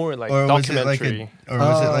was more like Or was it documentary.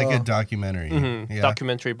 like a documentary? Yeah.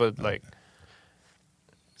 Documentary, but like.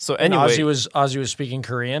 So And anyway, Ozzy was speaking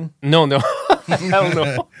Korean. no, hell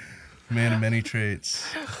no. Man of many traits.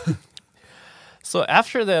 So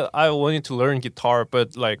after that, I wanted to learn guitar,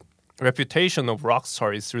 but like reputation of rock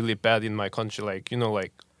star is really bad in my country. Like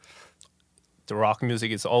like the rock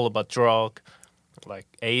music is all about drug, like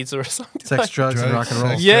AIDS or something. Sex, drugs, and rock and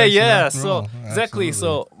roll. sex, Yeah, drugs, and yeah. rock and So roll. exactly. Absolutely.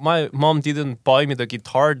 So my mom didn't buy me the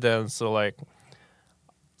guitar then.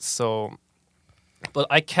 But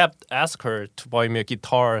I kept asking her to buy me a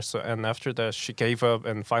guitar. So and after that, she gave up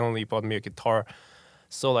and finally bought me a guitar.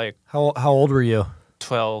 So like How old were you?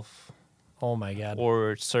 12 Oh my god.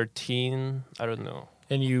 or 13, I don't know.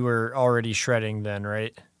 And you were already shredding then,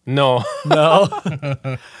 right? No. No.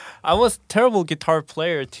 I was terrible guitar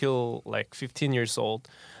player till like 15 years old.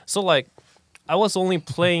 So like I was only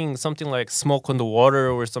playing something like Smoke on the Water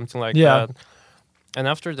or something like Yeah. that. And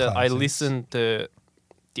after that, I Classics. listened to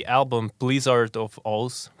the album Blizzard of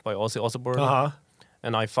Oz by Ozzy Osbourne. Uh-huh.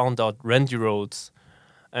 And I found out Randy Rhoads.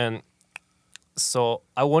 And so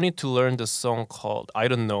I wanted to learn the song called I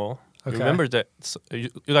Don't Know. Okay. You remember that? You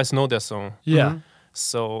guys know that song. Yeah.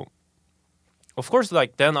 So, of course,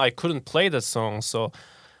 like then I couldn't play the song. So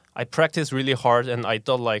I practiced really hard and I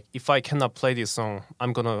thought like, if I cannot play this song,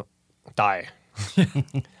 I'm gonna die.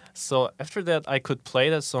 So after that, I could play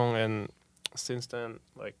that song, and since then,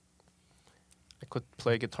 like, I could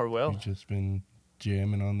play guitar well. You've just been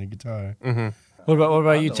jamming on the guitar. What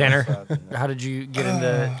about you, Tanner? How did you get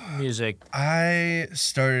into music? I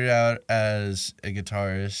started out as a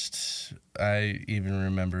guitarist. I even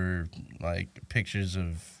remember like pictures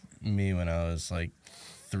of me when I was like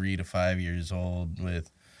 3 to 5 years old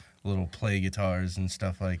with little play guitars and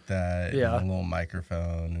stuff like that. Yeah. And a little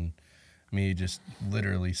microphone, and me just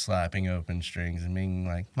literally slapping open strings and being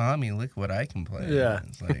like, "Mommy, look what I can play." Yeah.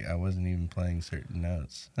 It's like I wasn't even playing certain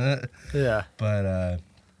notes. Yeah. But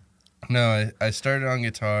no, I started on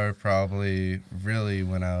guitar probably really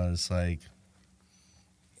when I was like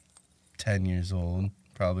 10 years old,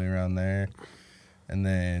 probably around there. And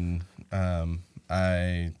then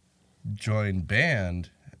I joined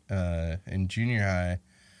band in junior high.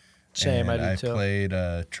 Same, I and did too. played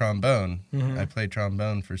trombone. Mhm. I played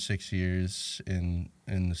trombone for 6 years in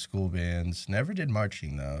the school bands. Never did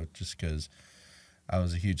marching though, just because I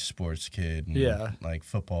was a huge sports kid. And, Yeah. like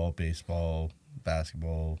football, baseball,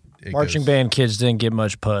 basketball. It Marching goes- band kids didn't get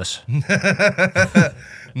much puss.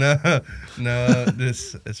 no,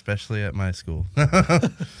 this especially at my school.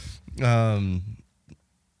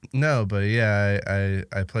 No, but yeah,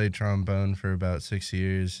 I played trombone for about 6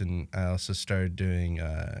 years, and I also started doing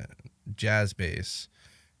jazz bass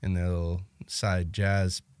in their little side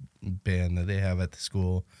jazz band that they have at the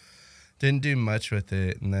school. Didn't do much with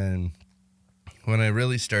it, and then when I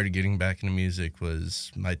really started getting back into music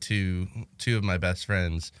was my two of my best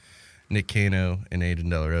friends, Nick Cano and Aiden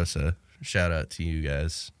De La Rosa. Shout out to you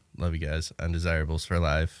guys. Love you guys. Undesirables for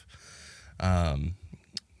life.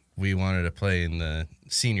 We wanted to play in the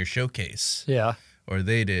senior showcase, Yeah. or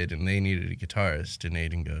they did, and they needed a guitarist. And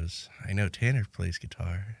Aiden goes, "I know Tanner plays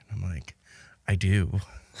guitar." And I'm like, "I do."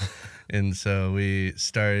 And so we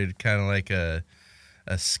started kind of like a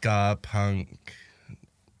ska punk,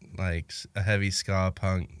 like a heavy ska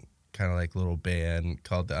punk kind of like little band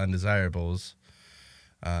called the Undesirables,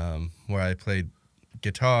 where I played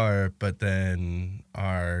guitar, but then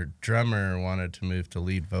our drummer wanted to move to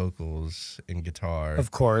lead vocals and guitar. Of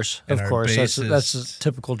course. And Of our course. That's bassist- a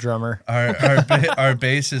typical drummer. Our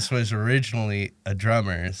bassist was originally a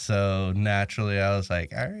drummer, so naturally I was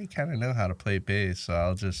like, I already kind of know how to play bass, so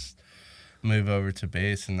I'll just move over to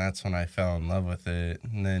bass, and that's when I fell in love with it.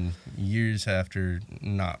 And then years after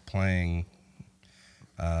not playing,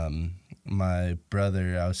 my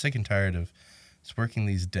brother, I was sick and tired of just working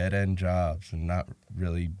these dead end jobs and not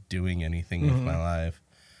really doing anything with my life.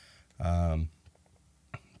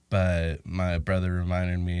 But my brother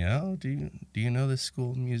reminded me, "Oh, do you know this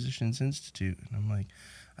School of Musicians Institute?" And I'm like,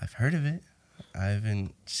 "I've heard of it. I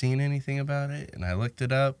haven't seen anything about it." And I looked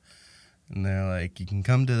it up, and they're like, "You can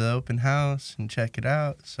come to the open house and check it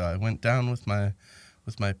out." So I went down with my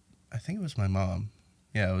I think it was my mom.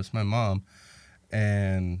 Yeah, it was my mom.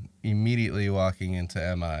 And immediately walking into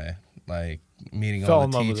MI, like meeting Fell all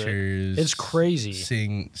in the love with it. teachers. It's crazy.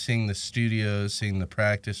 Seeing the studios, seeing the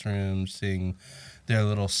practice rooms, seeing their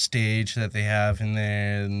little stage that they have in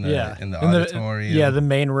there in the, in the auditorium. Yeah, the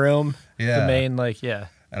main room. Yeah. The main, like, yeah.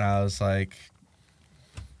 And I was like,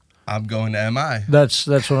 I'm going to MI. That's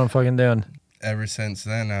what I'm fucking doing. Ever since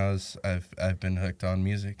then, I've been hooked on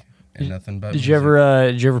music and nothing but Did you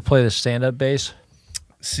ever play the stand-up bass?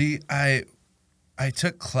 See, I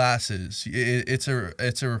took classes. It's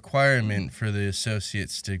a requirement for the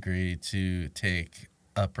associate's degree to take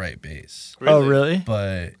upright bass. Oh, really?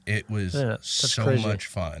 But it was Yeah, that's so crazy. much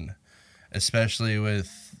fun, especially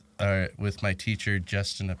with my teacher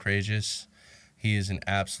Justin Apragius. He is an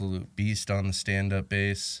absolute beast on the stand-up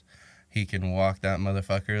bass. He can walk that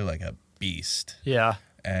motherfucker like a beast, Yeah.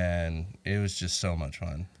 and it was just so much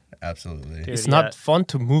fun. Absolutely. Dude, It's yeah. not fun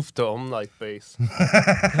to move the like bass.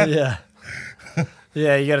 Yeah.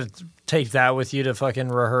 Yeah, you got to take that with you to fucking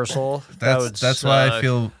rehearsal. That would That's why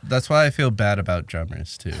suck. I feel bad about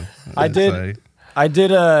drummers too. I It's did-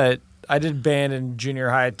 like- I did band in junior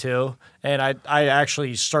high too, and I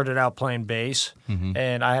actually started out playing bass, Mm-hmm.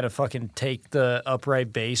 and I had to fucking take the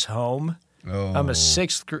upright bass home Oh. I'm a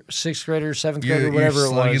sixth grader, seventh You're, grader, whatever you're it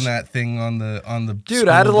slugging was. that thing on the Dude,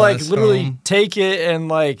 I had to school like bus literally home. take it and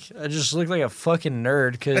like I just looked like a fucking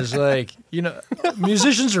nerd because like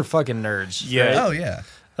musicians are fucking nerds. Yeah. right? Oh yeah.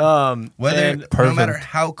 Whether and- no Perfect. matter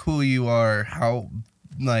how cool you are, how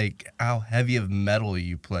heavy of metal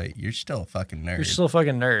you play, you're still a fucking nerd. You're still a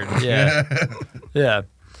fucking nerd. Yeah. Yeah.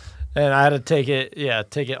 And I had to take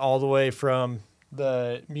it all the way from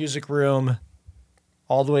the music room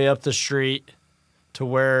all the way up the street to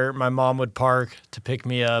where my mom would park to pick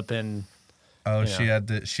me up and Oh,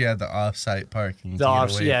 Yeah. she had the off-site parking. the to get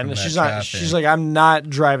off away yeah, from and that she's traffic. like, I'm not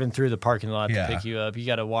driving through the parking lot Yeah. to pick you up. You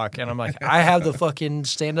gotta walk. And I'm like, I have the fucking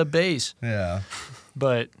stand up bass. Yeah.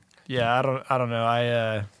 But yeah, I don't know.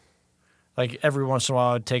 I like every once in a while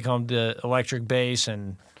I would take home the electric bass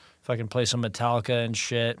and fucking play some Metallica and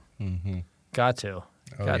shit. Mm-hmm. Got to.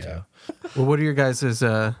 Oh, Got yeah. to. Well, what are your guys'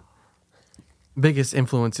 biggest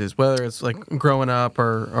influences, whether it's like growing up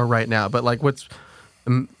or right now? But like, what's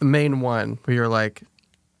the main one where you're like,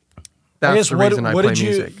 I that's guess the reason I play did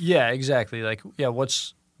music? Yeah, exactly. Like, yeah,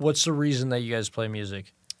 what's the reason that you guys play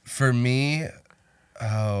music? For me,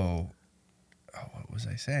 what was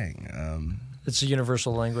I saying? It's a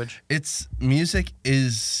universal language. It's music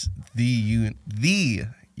is the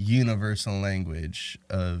universal language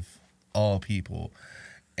of all people,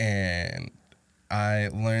 and I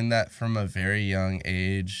learned that from a very young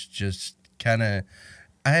age. Just kind of,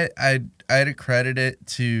 I'd accredit it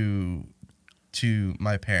to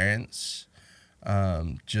my parents,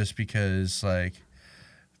 just because like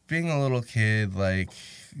being a little kid, like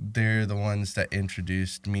they're the ones that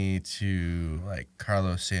introduced me to like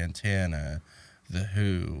Carlos Santana, The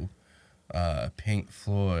Who, Pink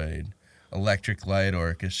Floyd, Electric Light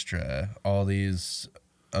Orchestra, all these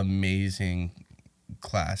amazing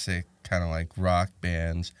classic kind of like rock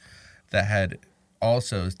bands that had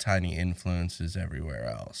also tiny influences everywhere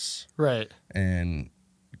else. Right. And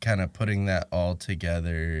kind of putting that all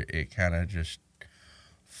together, it kind of just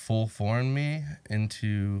full formed me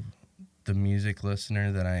into the music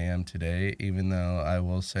listener that I am today, even though I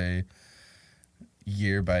will say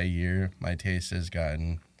year by year my taste has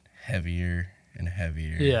gotten heavier and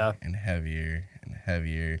heavier Yeah. and heavier and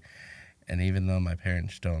heavier. And even though my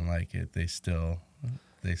parents don't like it, they still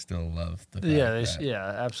love the fact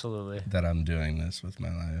Absolutely. that I'm doing this with my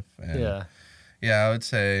life. And Yeah. yeah, I would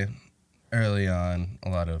say early on a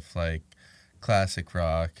lot of like classic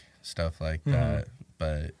rock stuff like that,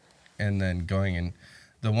 but and then going in,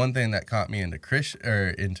 the one thing that caught me into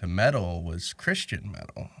into metal was Christian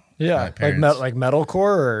metal. Yeah. My Like parents- like metalcore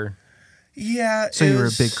or Yeah. So it you were a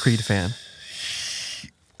was- big Creed fan.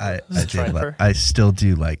 I still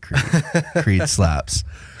do like Creed. Creed slaps.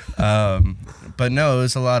 But no, it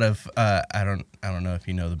was a lot of I don't know if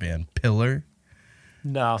you know the band Pillar.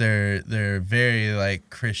 no. They're very like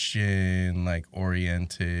Christian, like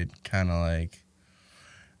oriented, kind of like,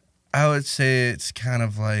 I would say it's kind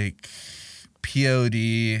of like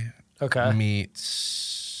POD Okay.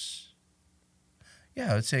 meets,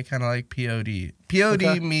 yeah, I would say kind of like POD. POD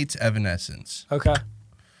Okay. meets Evanescence. Okay.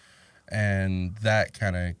 And that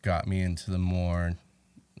kind of got me into the more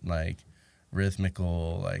like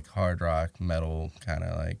rhythmical, like hard rock metal kind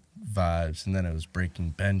of like vibes. And then it was Breaking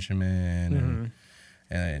Benjamin,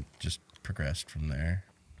 and it just progressed from there.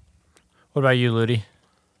 What about you, Ludi?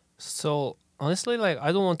 So honestly, like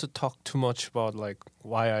I don't want to talk too much about like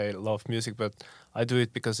why I love music, but I do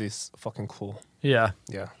it because it's fucking cool. Yeah.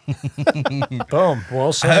 Yeah. Boom.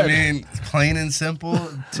 Well said. I mean, plain and simple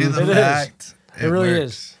to the It is. fact. It really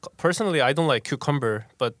works. is. Personally, I don't like cucumber,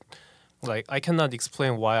 but like I cannot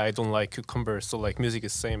explain why I don't like cucumber. So like music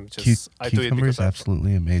is same. Just I do it Cucumber because is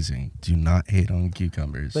absolutely amazing. Do not hate on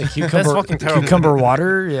cucumbers. Like cucumber, fucking terrible. cucumber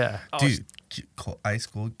water. Yeah. Dude, ice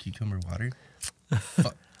cold cucumber water.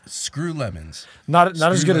 Screw lemons. Not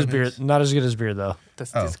as good as beer. lemons. Not as good as beer though.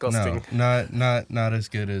 That's Oh disgusting. no, not as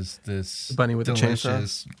good as this Bunny with the chainsaw?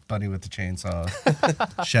 delicious bunny with the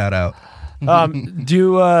chainsaw. Shout out.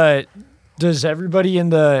 Does everybody in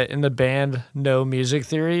the band know music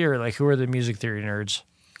theory, or like who are the music theory nerds?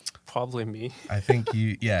 Probably me. I think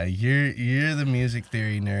you're the music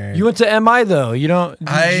theory nerd. You went to MI though. You don't.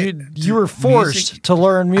 You were forced music- to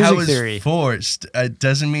learn I music was theory. forced. It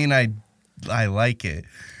doesn't mean I like it.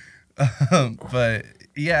 But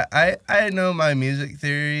yeah, I know my music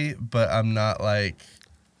theory, but I'm not like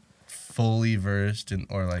fully versed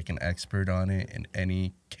or like an expert on it in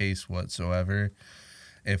any case whatsoever.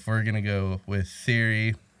 If we're gonna go with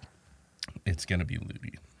theory, it's gonna be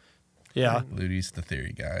Ludi. Yeah. Ludi's the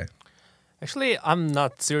theory guy. Actually, I'm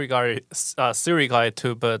not Siri guy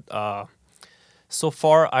too, but So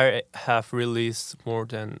far, I have released more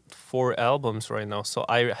than 4 albums right now. So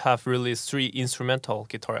I have released 3 instrumental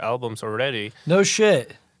guitar albums already. No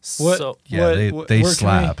shit. What? So Yeah, what- they where can we-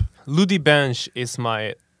 slap. Ludi Bench is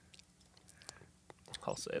my.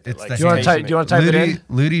 I'll say it. It's like, the Do you want to hand- type? Do you want to type it in?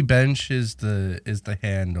 Ludi Bench is the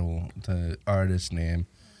handle, the artist name.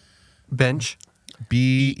 Bench.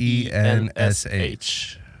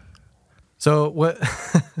 BENSH. So what?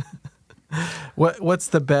 What's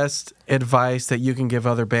the best advice that you can give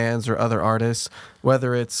other bands or other artists?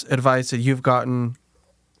 Whether it's advice that you've gotten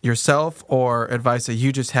yourself or advice that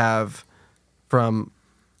you just have from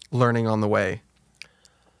learning on the way.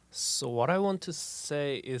 So what I want to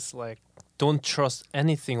say is like, don't trust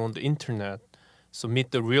anything on the internet. So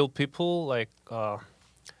meet the real people. Like,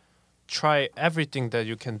 try everything that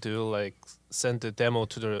you can do. Like, send the demo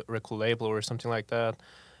to the record label or something like that.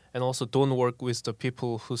 And also, don't work with the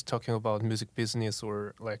people who's talking about music business,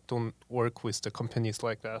 or like, don't work with the companies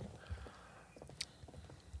like that.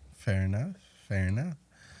 Fair enough. Fair enough.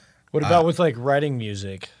 What about with like writing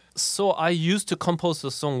music? So I used to compose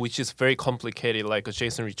a song which is very complicated, like a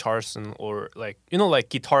Jason Richardson or like, you know, like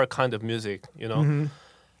guitar kind of music, you know. Mm-hmm.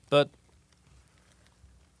 But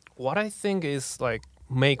what I think is like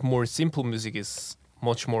make more simple music is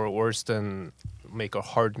much more worse than make a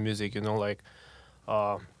hard music, you know. Like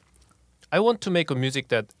I want to make a music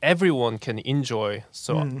that everyone can enjoy.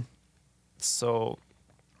 So so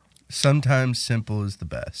Sometimes simple is the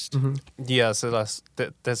best. yeah, so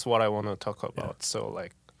that's what I want to talk about. So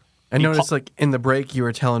like I noticed like in the break you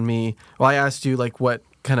were telling me, well, I asked you like what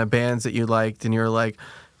kind of bands that you liked, and you were like,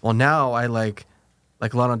 well, now I like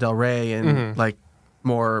Lana Del Rey and like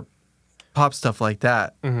more pop stuff like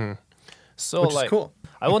that, so which like is cool.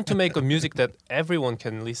 I want to make a music that everyone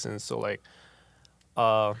can listen. So like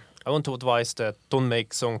I want to advise that don't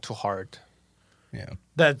make song too hard. Yeah.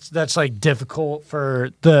 That's like difficult for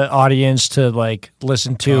the audience to like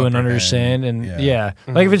listen to and Comprehend, understand, and yeah. yeah,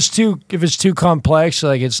 like if it's too complex,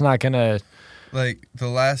 like it's not gonna. Like the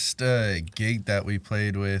last gig that we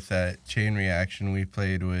played with at Chain Reaction, we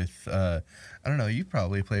played with I don't know, you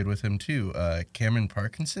probably played with him too. Cameron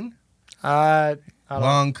Parkinson, I don't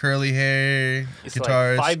long curly hair, It's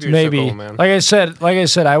guitarist. like 5 years maybe ago, man. like I said,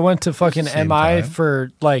 I went to fucking Same MI time.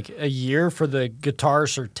 for like a year for the guitar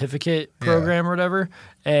certificate program or whatever,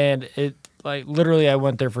 and it like literally I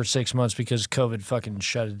went there for 6 months because COVID fucking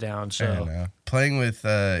shut it down. I don't So know. Playing with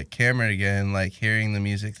Cameron again, like hearing the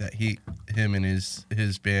music that him and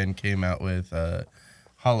his band came out with,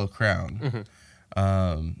 Hollow Crown.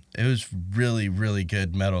 It was really, really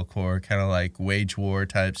good metalcore, kind of like Wage War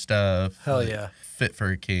type stuff. hell like yeah, Fit for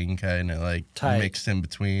a King, kind of like Tight. mixed in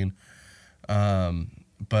between.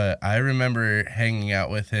 But I remember hanging out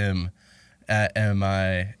with him at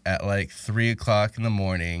MI at like 3 o'clock in the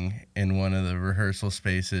morning in one of the rehearsal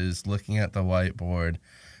spaces, looking at the whiteboard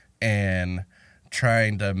and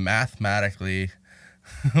trying to mathematically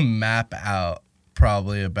map out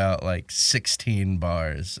probably about like 16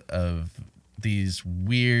 bars of these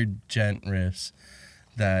weird gent riffs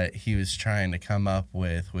that he was trying to come up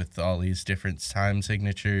with all these different time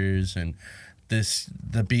signatures, and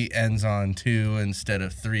the beat ends on 2 instead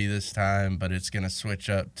of 3 this time, but it's gonna switch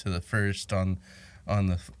up to the first on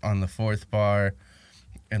the fourth bar.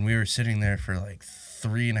 And we were sitting there for like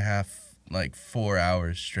 3.5, like 4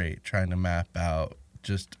 hours straight trying to map out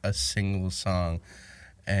just a single song,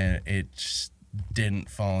 and it just didn't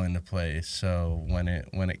fall into place. So when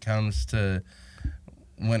it comes to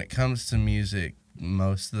music,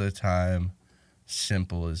 most of the time,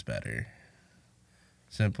 simple is better.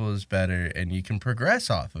 Simple is better, and you can progress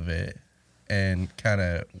off of it and kind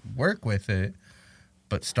of work with it,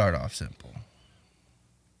 but start off simple.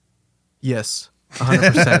 Yes,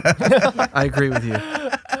 100%. I agree with you.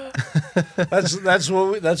 that's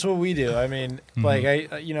what we do. I mean, like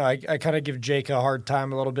I kind of give Jake a hard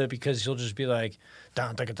time a little bit because he'll just be like,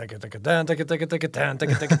 down, but I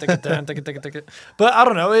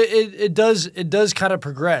don't know. It does kind of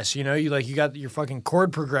progress. You know, you got your fucking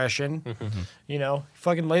chord progression. You know,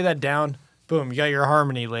 fucking lay that down. Boom, you got your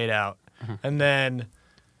harmony laid out, and then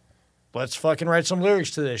let's fucking write some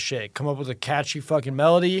lyrics to this shit. Come up with a catchy fucking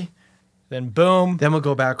melody. Then boom. Then we'll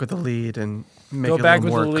go back with the lead and make Go it a back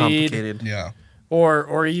little with more the lead. complicated. Yeah.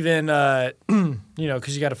 Or even you know,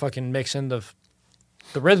 because you got to fucking mix in the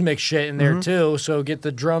rhythmic shit in there too. So get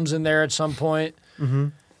the drums in there at some point.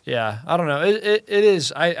 Yeah, I don't know. It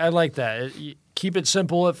is. I like that. Keep it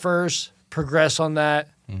simple at first. Progress on that.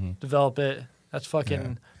 Develop it. That's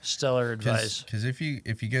fucking stellar advice. Because if you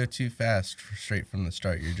go too fast straight from the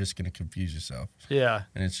start, you're just gonna confuse yourself, Yeah.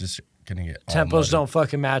 and it's just gonna get all Tempos muddled. don't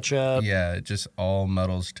fucking match up. Yeah, it just all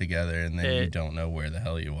muddles together, and then you don't know where the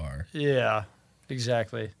hell you are. Yeah,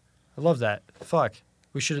 exactly. I love that. Fuck.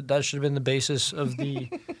 That should have been the basis of the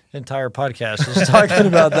entire podcast, is talking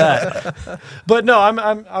about that. But no,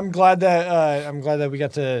 I'm glad that we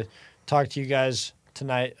got to talk to you guys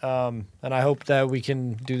tonight. And I hope that we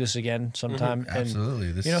can do this again sometime. And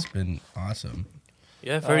Absolutely. This has been awesome.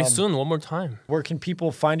 Yeah, very soon. One more time. where can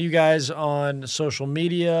people find you guys on social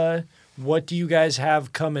media? What do you guys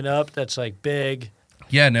have coming up that's like big?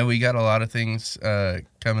 Yeah, no, we got a lot of things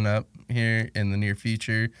coming up here in the near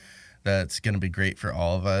future. That's going to be great for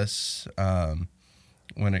all of us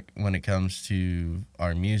when it comes to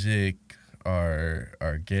our music,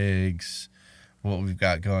 our gigs, what we've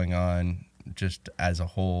got going on, just as a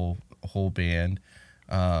whole band.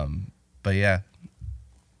 But yeah,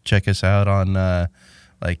 check us out on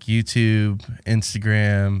like YouTube,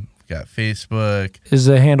 Instagram, we got Facebook. Is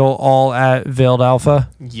the handle all at Veiled Alpha?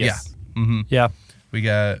 Yes. Yeah. Mm-hmm. Yeah. We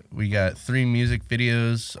got 3 music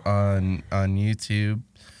videos on YouTube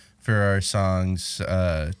for our songs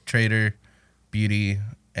Traitor, Beauty,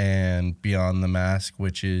 and Beyond the Mask,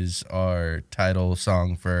 which is our title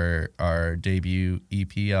song for our debut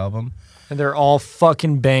EP album. And they're all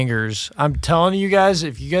fucking bangers. I'm telling you guys,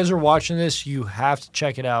 if you guys are watching this, you have to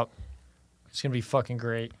check it out. It's gonna be fucking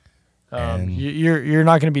great. And- You're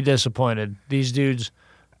not gonna be disappointed. These dudes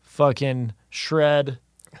fucking shred.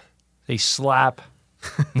 They slap.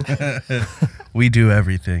 We do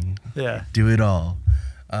everything. Yeah. Do it all.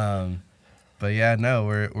 But yeah, no,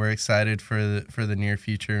 we're excited for the near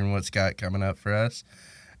future and what's got coming up for us.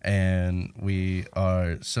 And we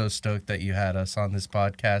are so stoked that you had us on this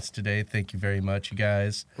podcast today. Thank you very much, you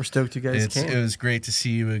guys. We're stoked you guys came. It was great to see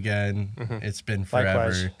you again. It's been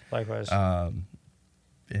forever. Likewise. And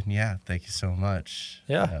yeah, thank you so much.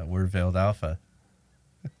 Yeah. We're Veiled Alpha.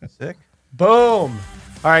 Sick. Boom.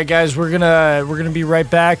 All right, guys, we're gonna be right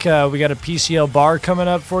back. We got a PCL bar coming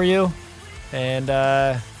up for you,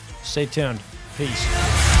 and stay tuned. Peace.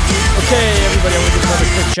 Okay, everybody, I want to give another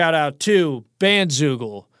quick shout out to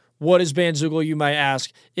Bandzoogle. What is Bandzoogle, you might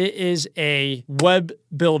ask? It is a web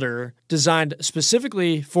builder designed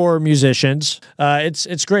specifically for musicians.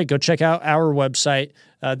 It's great. Go check out our website.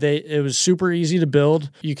 It was super easy to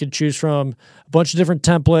build. You could choose from a bunch of different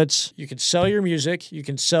templates. You can sell your music. You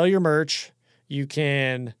can sell your merch. You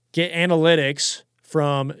can get analytics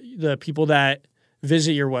from the people that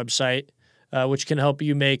visit your website, which can help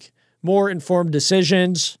you make more informed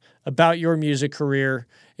decisions about your music career.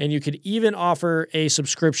 And you could even offer a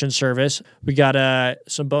subscription service. We got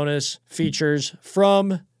some bonus features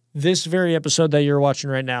from this very episode that you're watching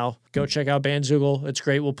right now. Go check out Bandzoogle. It's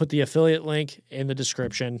great. We'll put the affiliate link in the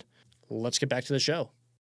description. Let's get back to the show.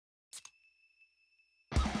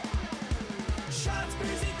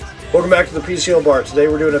 Welcome back to the PCL Bar. Today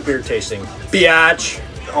we're doing a beer tasting. Biatch.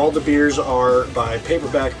 All the beers are by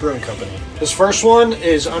Paperback Brewing Company. This first one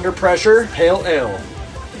is Under Pressure Pale Ale.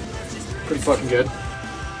 Pretty fucking good.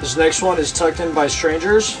 This next one is Tucked In by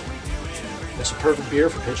Strangers. It's a perfect beer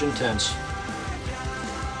for pitching tents.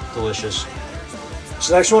 Delicious. This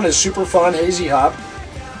next one is Super Fun Hazy Hop.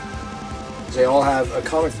 They all have a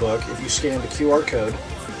comic book if you scan the QR code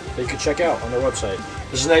that you can check out on their website.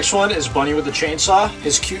 This next one is Bunny with the Chainsaw.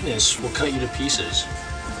 His cuteness will cut you to pieces.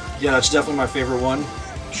 Yeah, that's definitely my favorite one.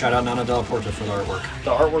 Shout out Nana Della Porta for the artwork.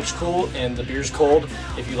 The artwork's cool and the beer's cold.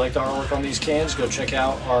 If you like the artwork on these cans, go check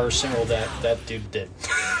out our single that dude did.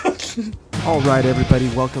 All right, everybody,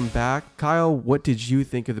 welcome back. Kyle, what did you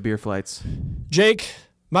think of the beer flights? Jake,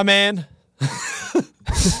 my man.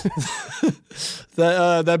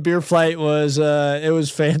 That beer flight was it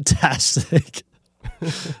was fantastic.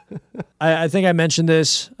 I think I mentioned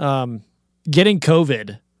this. Getting COVID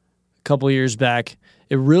a couple years back,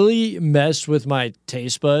 it really messed with my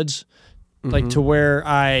taste buds, like to where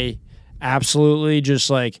I absolutely just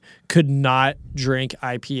like could not drink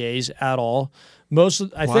IPAs at all.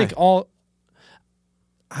 I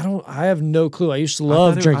have no clue. I used to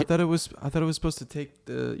love drinking. I thought it was supposed to take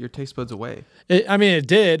your taste buds away. It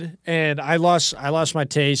did, and I lost my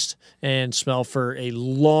taste and smell for a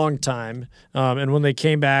long time. And when they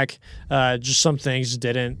came back, just some things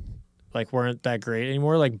weren't that great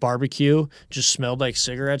anymore. Like barbecue just smelled like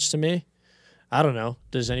cigarettes to me. I don't know.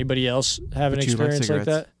 Does anybody else have an experience like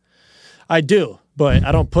that? I do, but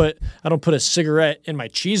I don't put a cigarette in my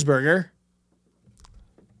cheeseburger.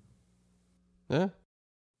 Yeah.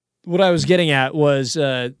 What I was getting at was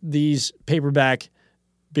these paperback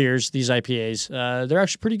beers, these IPAs. They're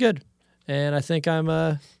actually pretty good, and I think I'm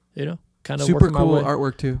kind of super working cool my way.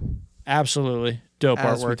 artwork too. Absolutely dope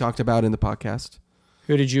As we artwork. talked about in the podcast.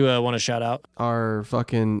 Who did you want to shout out? Our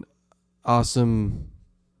fucking awesome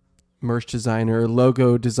merch designer,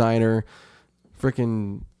 logo designer,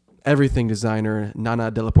 freaking everything designer,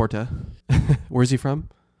 Nana Della Porta. Where's he from?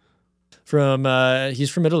 He's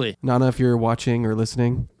from Italy. Nana, if you're watching or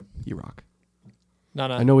listening, you rock.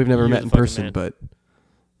 Nana, I know we've never you're met the in fucking person, man. but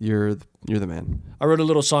you're the man. I wrote a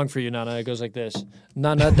little song for you, Nana. It goes like this: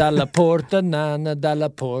 Nana dalla porta, Nana dalla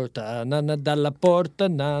porta, Nana dalla porta,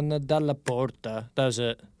 Nana dalla porta. That was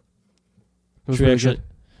it. It was Should we very actually- good.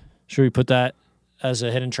 Should we put that as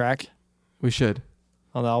a hidden track We should.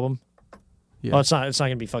 on the album? Yeah. Oh, it's not. It's not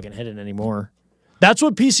gonna be fucking hidden anymore. That's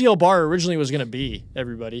what PCL Bar originally was gonna be.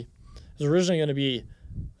 Everybody, it was originally gonna be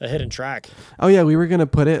a hidden track. Oh yeah, we were gonna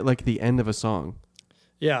put it like the end of a song.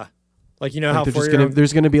 Yeah, like you know Like how they're for just your gonna,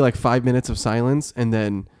 there's gonna be like 5 minutes of silence and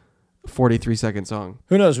then 43-second song.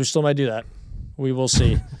 who knows? We still might do that. We will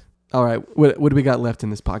see. All right, what do we got left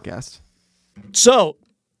in this podcast? So,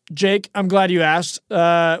 Jake, I'm glad you asked.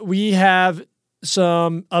 We have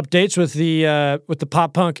some updates with the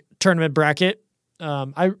pop punk tournament bracket.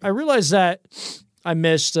 I realized that I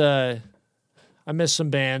missed some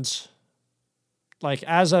bands. Like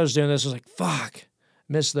as I was doing this, I was like, "Fuck,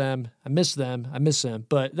 miss them. I miss them. I miss them."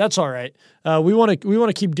 But that's all right. We want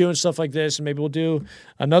to keep doing stuff like this, and maybe we'll do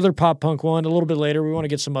another pop punk one a little bit later. We want to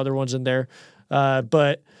get some other ones in there.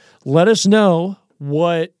 But let us know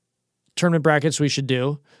what tournament brackets we should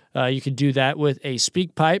do. You could do that with a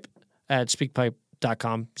SpeakPipe at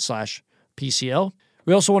speakpipe.com/PCL.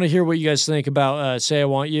 We also want to hear what you guys think about Say I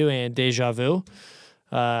Want You and Deja Vu.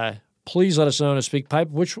 Please let us know in a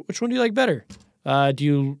SpeakPipe. Which one do you like better? Do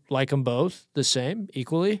you like them both the same,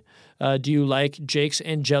 equally? Do you like Jake's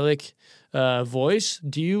angelic voice?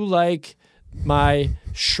 Do you like my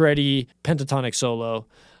shreddy pentatonic solo?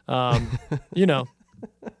 You know.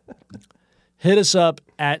 Hit us up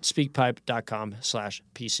at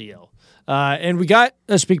speakpipe.com/PCL. And we got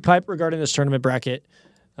a SpeakPipe regarding this tournament bracket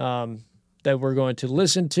that we're going to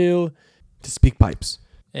listen to. To Speak Pipes.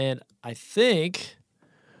 And I think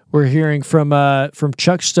we're hearing from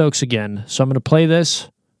Chuck Stokes again. So I'm going to play this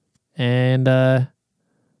and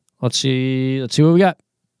let's see what we got.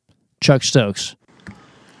 Chuck Stokes.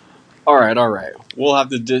 All right. We'll have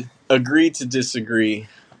to agree to disagree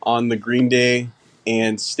on the Green Day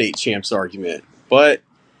and state champs argument. But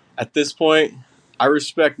at this point, I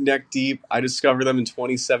respect Neck Deep. I discovered them in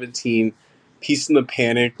 2017. Peace in the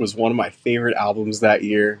Panic was one of my favorite albums that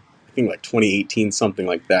year. I think like 2018, something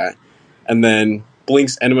like that. And then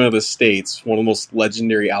Blink's Enema of the States, one of the most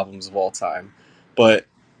legendary albums of all time. But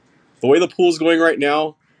the way the pool's going right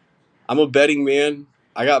now, I'm a betting man.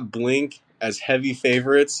 I got Blink as heavy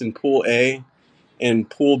favorites in Pool A, and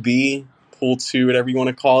Pool B, Pool 2, whatever you want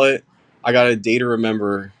to call it, I got A Day to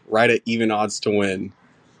Remember right at even odds to win,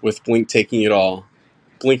 with Blink taking it all.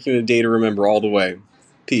 Blink and A Day to Remember all the way.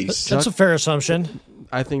 Peace. That's a fair assumption.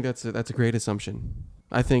 I think that's a great assumption.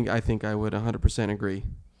 I think I would 100% agree.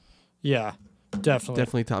 Yeah, definitely.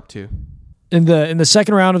 Definitely top two. In the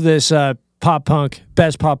second round of this best pop punk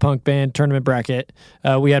band tournament bracket,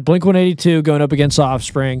 we had Blink-182 going up against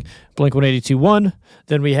Offspring. Blink-182 won.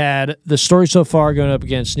 Then we had The Story So Far going up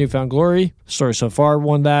against Newfound Glory. Story So Far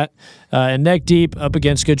won that. And Neck Deep up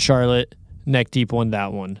against Good Charlotte. Neck Deep won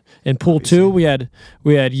that one. In Pool 2, we had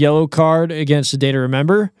Yellow Card against A Day to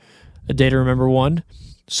Remember. A Day to Remember won.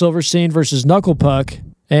 Silverstein versus Knuckle Puck,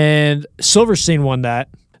 and Silverstein won that.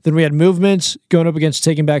 Then we had Movements going up against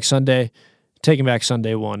Taking Back Sunday. Taking Back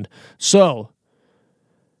Sunday won. So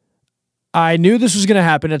I knew this was going to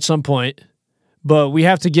happen at some point, but we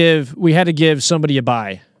had to give somebody a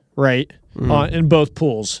bye, right? In both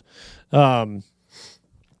pools. So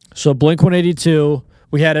Blink-182,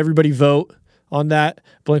 we had everybody vote on that.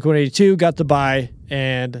 Blink-182 got the bye,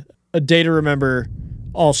 and A Day to Remember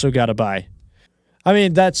also got a bye. I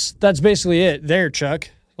mean, that's basically it there,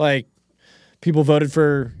 Chuck. Like, people voted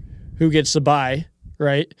for who gets the bye,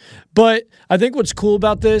 right? But I think what's cool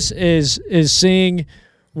about this is seeing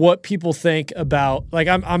what people think about. Like,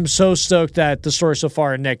 I'm so stoked that The Story So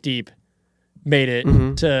Far and Neck Deep made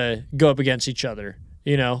it to go up against each other.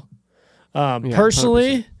 You know,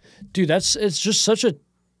 personally, 100%. dude, it's just such a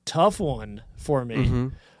tough one for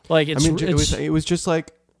me. Like, it's, I mean, it's it was just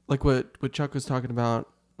like what Chuck was talking about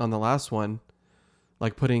on the last one,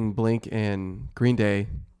 like putting Blink and Green Day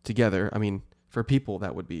together. I mean, for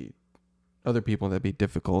other people that'd be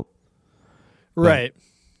difficult, right.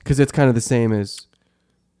 Because it's kind of the same as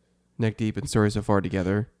Neck Deep and Story So Far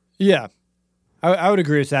together. Yeah, I would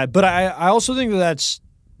agree with that. But I also think that's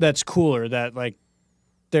cooler that like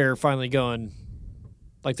they're finally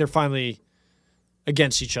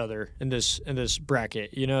against each other in this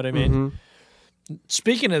bracket. You know what I mean?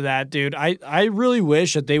 Speaking of that, dude, I really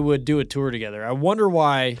wish that they would do a tour together. I wonder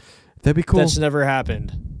why That'd be cool. that's never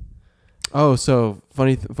happened. Oh, so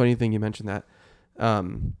funny thing you mentioned that.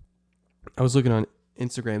 I was looking on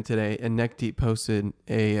Instagram today, and Neck Deep posted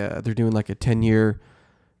they're doing like a 10-year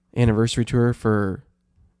anniversary tour for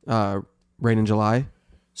Rain in July.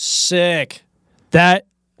 Sick. That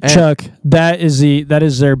And- Chuck, that is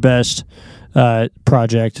their best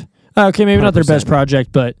project. Okay, maybe not their 100%. best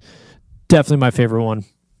project, but definitely my favorite one.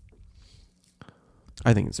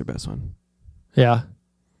 I think it's their best one. Yeah.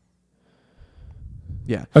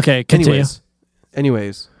 Yeah. Okay, continue.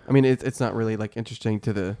 Anyways, I mean, it's not really like interesting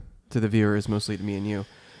to the viewers, mostly to me and you,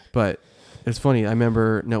 but it's funny. I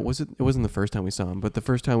remember. No, it wasn't the first time we saw him, but the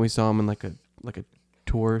first time we saw him in like a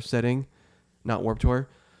tour setting, not Warped Tour.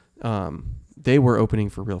 They were opening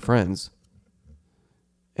for Real Friends,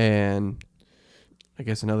 and I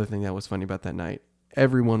guess another thing that was funny about that night,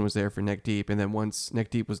 everyone was there for Neck Deep, and then once Neck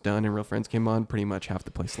Deep was done and Real Friends came on, pretty much half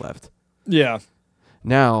the place left. Yeah.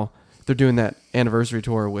 Now they're doing that anniversary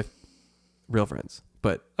tour with Real Friends,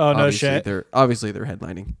 but Oh, no obviously shit. they're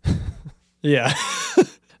headlining. Yeah.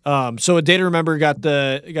 So a Day to Remember got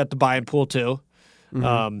the buy-in pool too.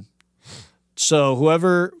 Mm-hmm. So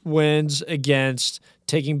whoever wins against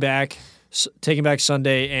Taking Back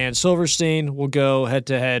Sunday and Silverstein will go head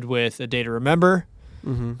to head with A Day to Remember,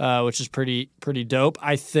 which is pretty dope.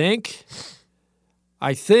 I think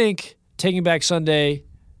Taking Back Sunday,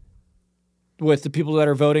 with the people that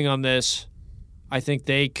are voting on this, I think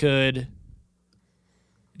they could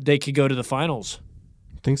go to the finals.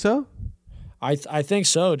 Think so? I think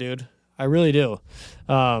so, dude. I really do.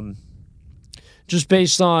 Just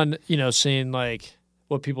based on, seeing like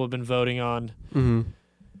what people have been voting on. Mm-hmm.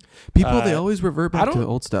 People, they always revert back to the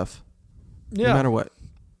old stuff. Yeah. No matter what.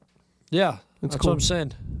 Yeah. That's That's cool. what I'm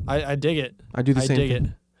saying. I dig it. I do the same dig thing.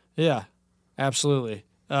 it. Yeah. Absolutely.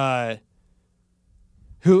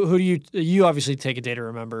 Who do you obviously take A Day to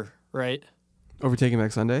Remember, right? Overtaking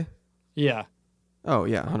Back Sunday? Yeah. Oh,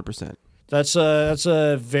 yeah, 100%. That's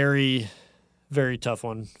a very, very tough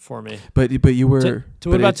one for me. But you were... What but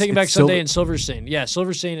about it's- Taking Back it's Sunday and Silverstein? Yeah,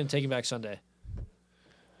 Silverstein and Taking Back Sunday.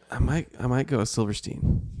 I might go with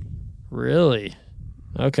Silverstein. Really?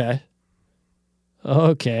 Okay.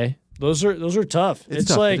 Those are tough. It's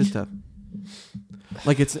tough. like It is tough.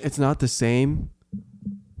 Like it's not the same,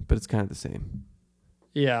 but it's kind of the same.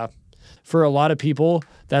 yeah. For a lot of people,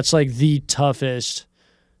 that's like the toughest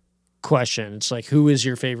question. It's like, who is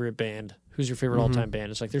your favorite band? Who's your favorite all-time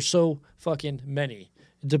band? It's like there's so fucking many.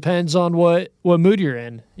 It depends on what mood you're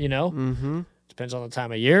in, Mm-hmm. Depends on the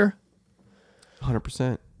time of year.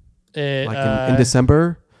 100%. It, Like in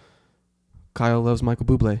December, Kyle loves Michael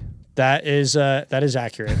Bublé that is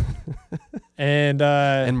accurate. And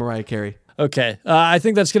and Mariah Carey. okay, I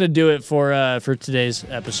think that's gonna do it for today's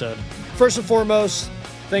episode. First and foremost,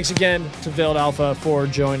 thanks again to Veiled Alpha for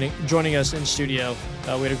joining us in studio.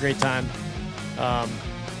 We had a great time.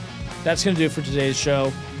 That's gonna do it for today's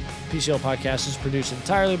show. PCL Podcast is produced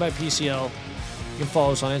entirely by PCL. You can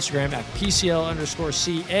follow us on Instagram at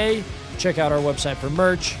PCL_CA. Check out our website for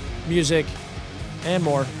merch, music, and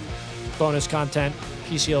more. Bonus content,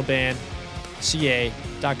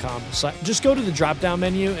 PCLBandCA.com. Just go to the drop-down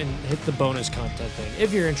menu and hit the bonus content thing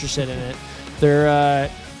if you're interested in it. The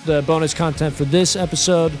bonus content for this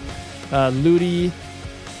episode, Ludi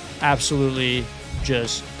absolutely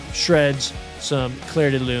just shreds some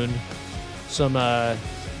Claire de Lune, some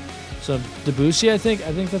Debussy. I think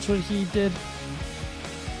that's what he did.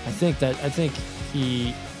 I think it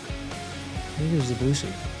was Debussy.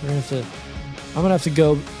 I'm gonna have to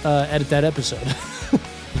go edit that episode.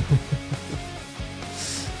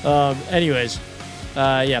 Anyways,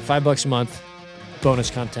 yeah, $5 a month, bonus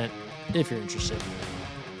content. If you're interested,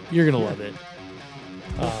 you're gonna love it.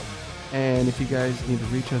 And if you guys need to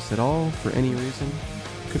reach us at all for any reason,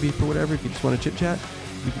 could be for whatever, if you just want to chit chat,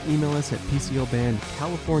 you can email us at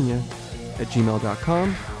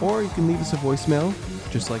PCLBandCalifornia@gmail.com, or you can leave us a voicemail,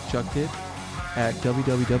 just like Chuck did, at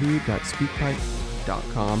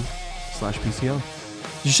www.speakpipe.com/PCL.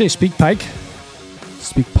 Did you say Speak Pike?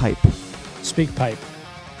 Speakpipe. Speak Pipe.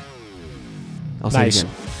 I'll say Nice. it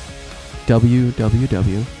again.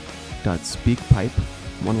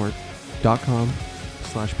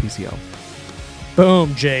 www.speakpipe.com/PCL.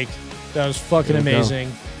 Boom, Jake. That was fucking There you go.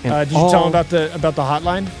 amazing. And Did you tell him about the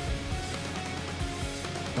hotline?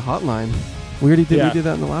 the hotline? We already did. Yeah. We did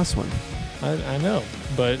that in the last one. I know,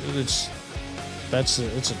 but it's a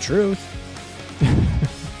truth.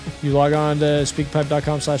 You log on to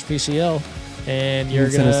speakpipe.com/PCL and You you're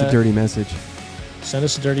can send gonna us a dirty message. send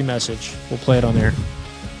us a dirty message. We'll play it on there.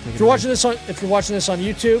 Take If you're watching this on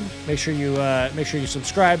YouTube, make sure you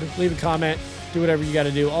subscribe, leave a comment, do whatever you got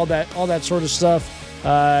to do, all that sort of stuff.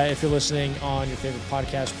 If you're listening on your favorite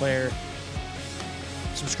podcast player,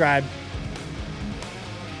 subscribe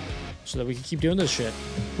so that we can keep doing this shit.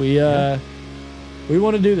 We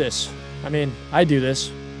want to do this. I mean, I do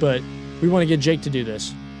this, but we want to get Jake to do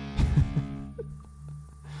this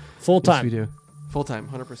full time. Yes, we do. Full time,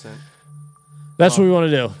 100%. That's what we want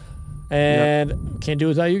to do, and can't do it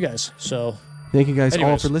without you guys. So, thank you guys all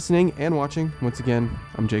anyways. for listening and watching. Once again,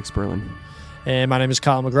 I'm Jake Sperlin. And my name is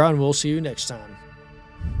Kyle McGraw, and we'll see you next time.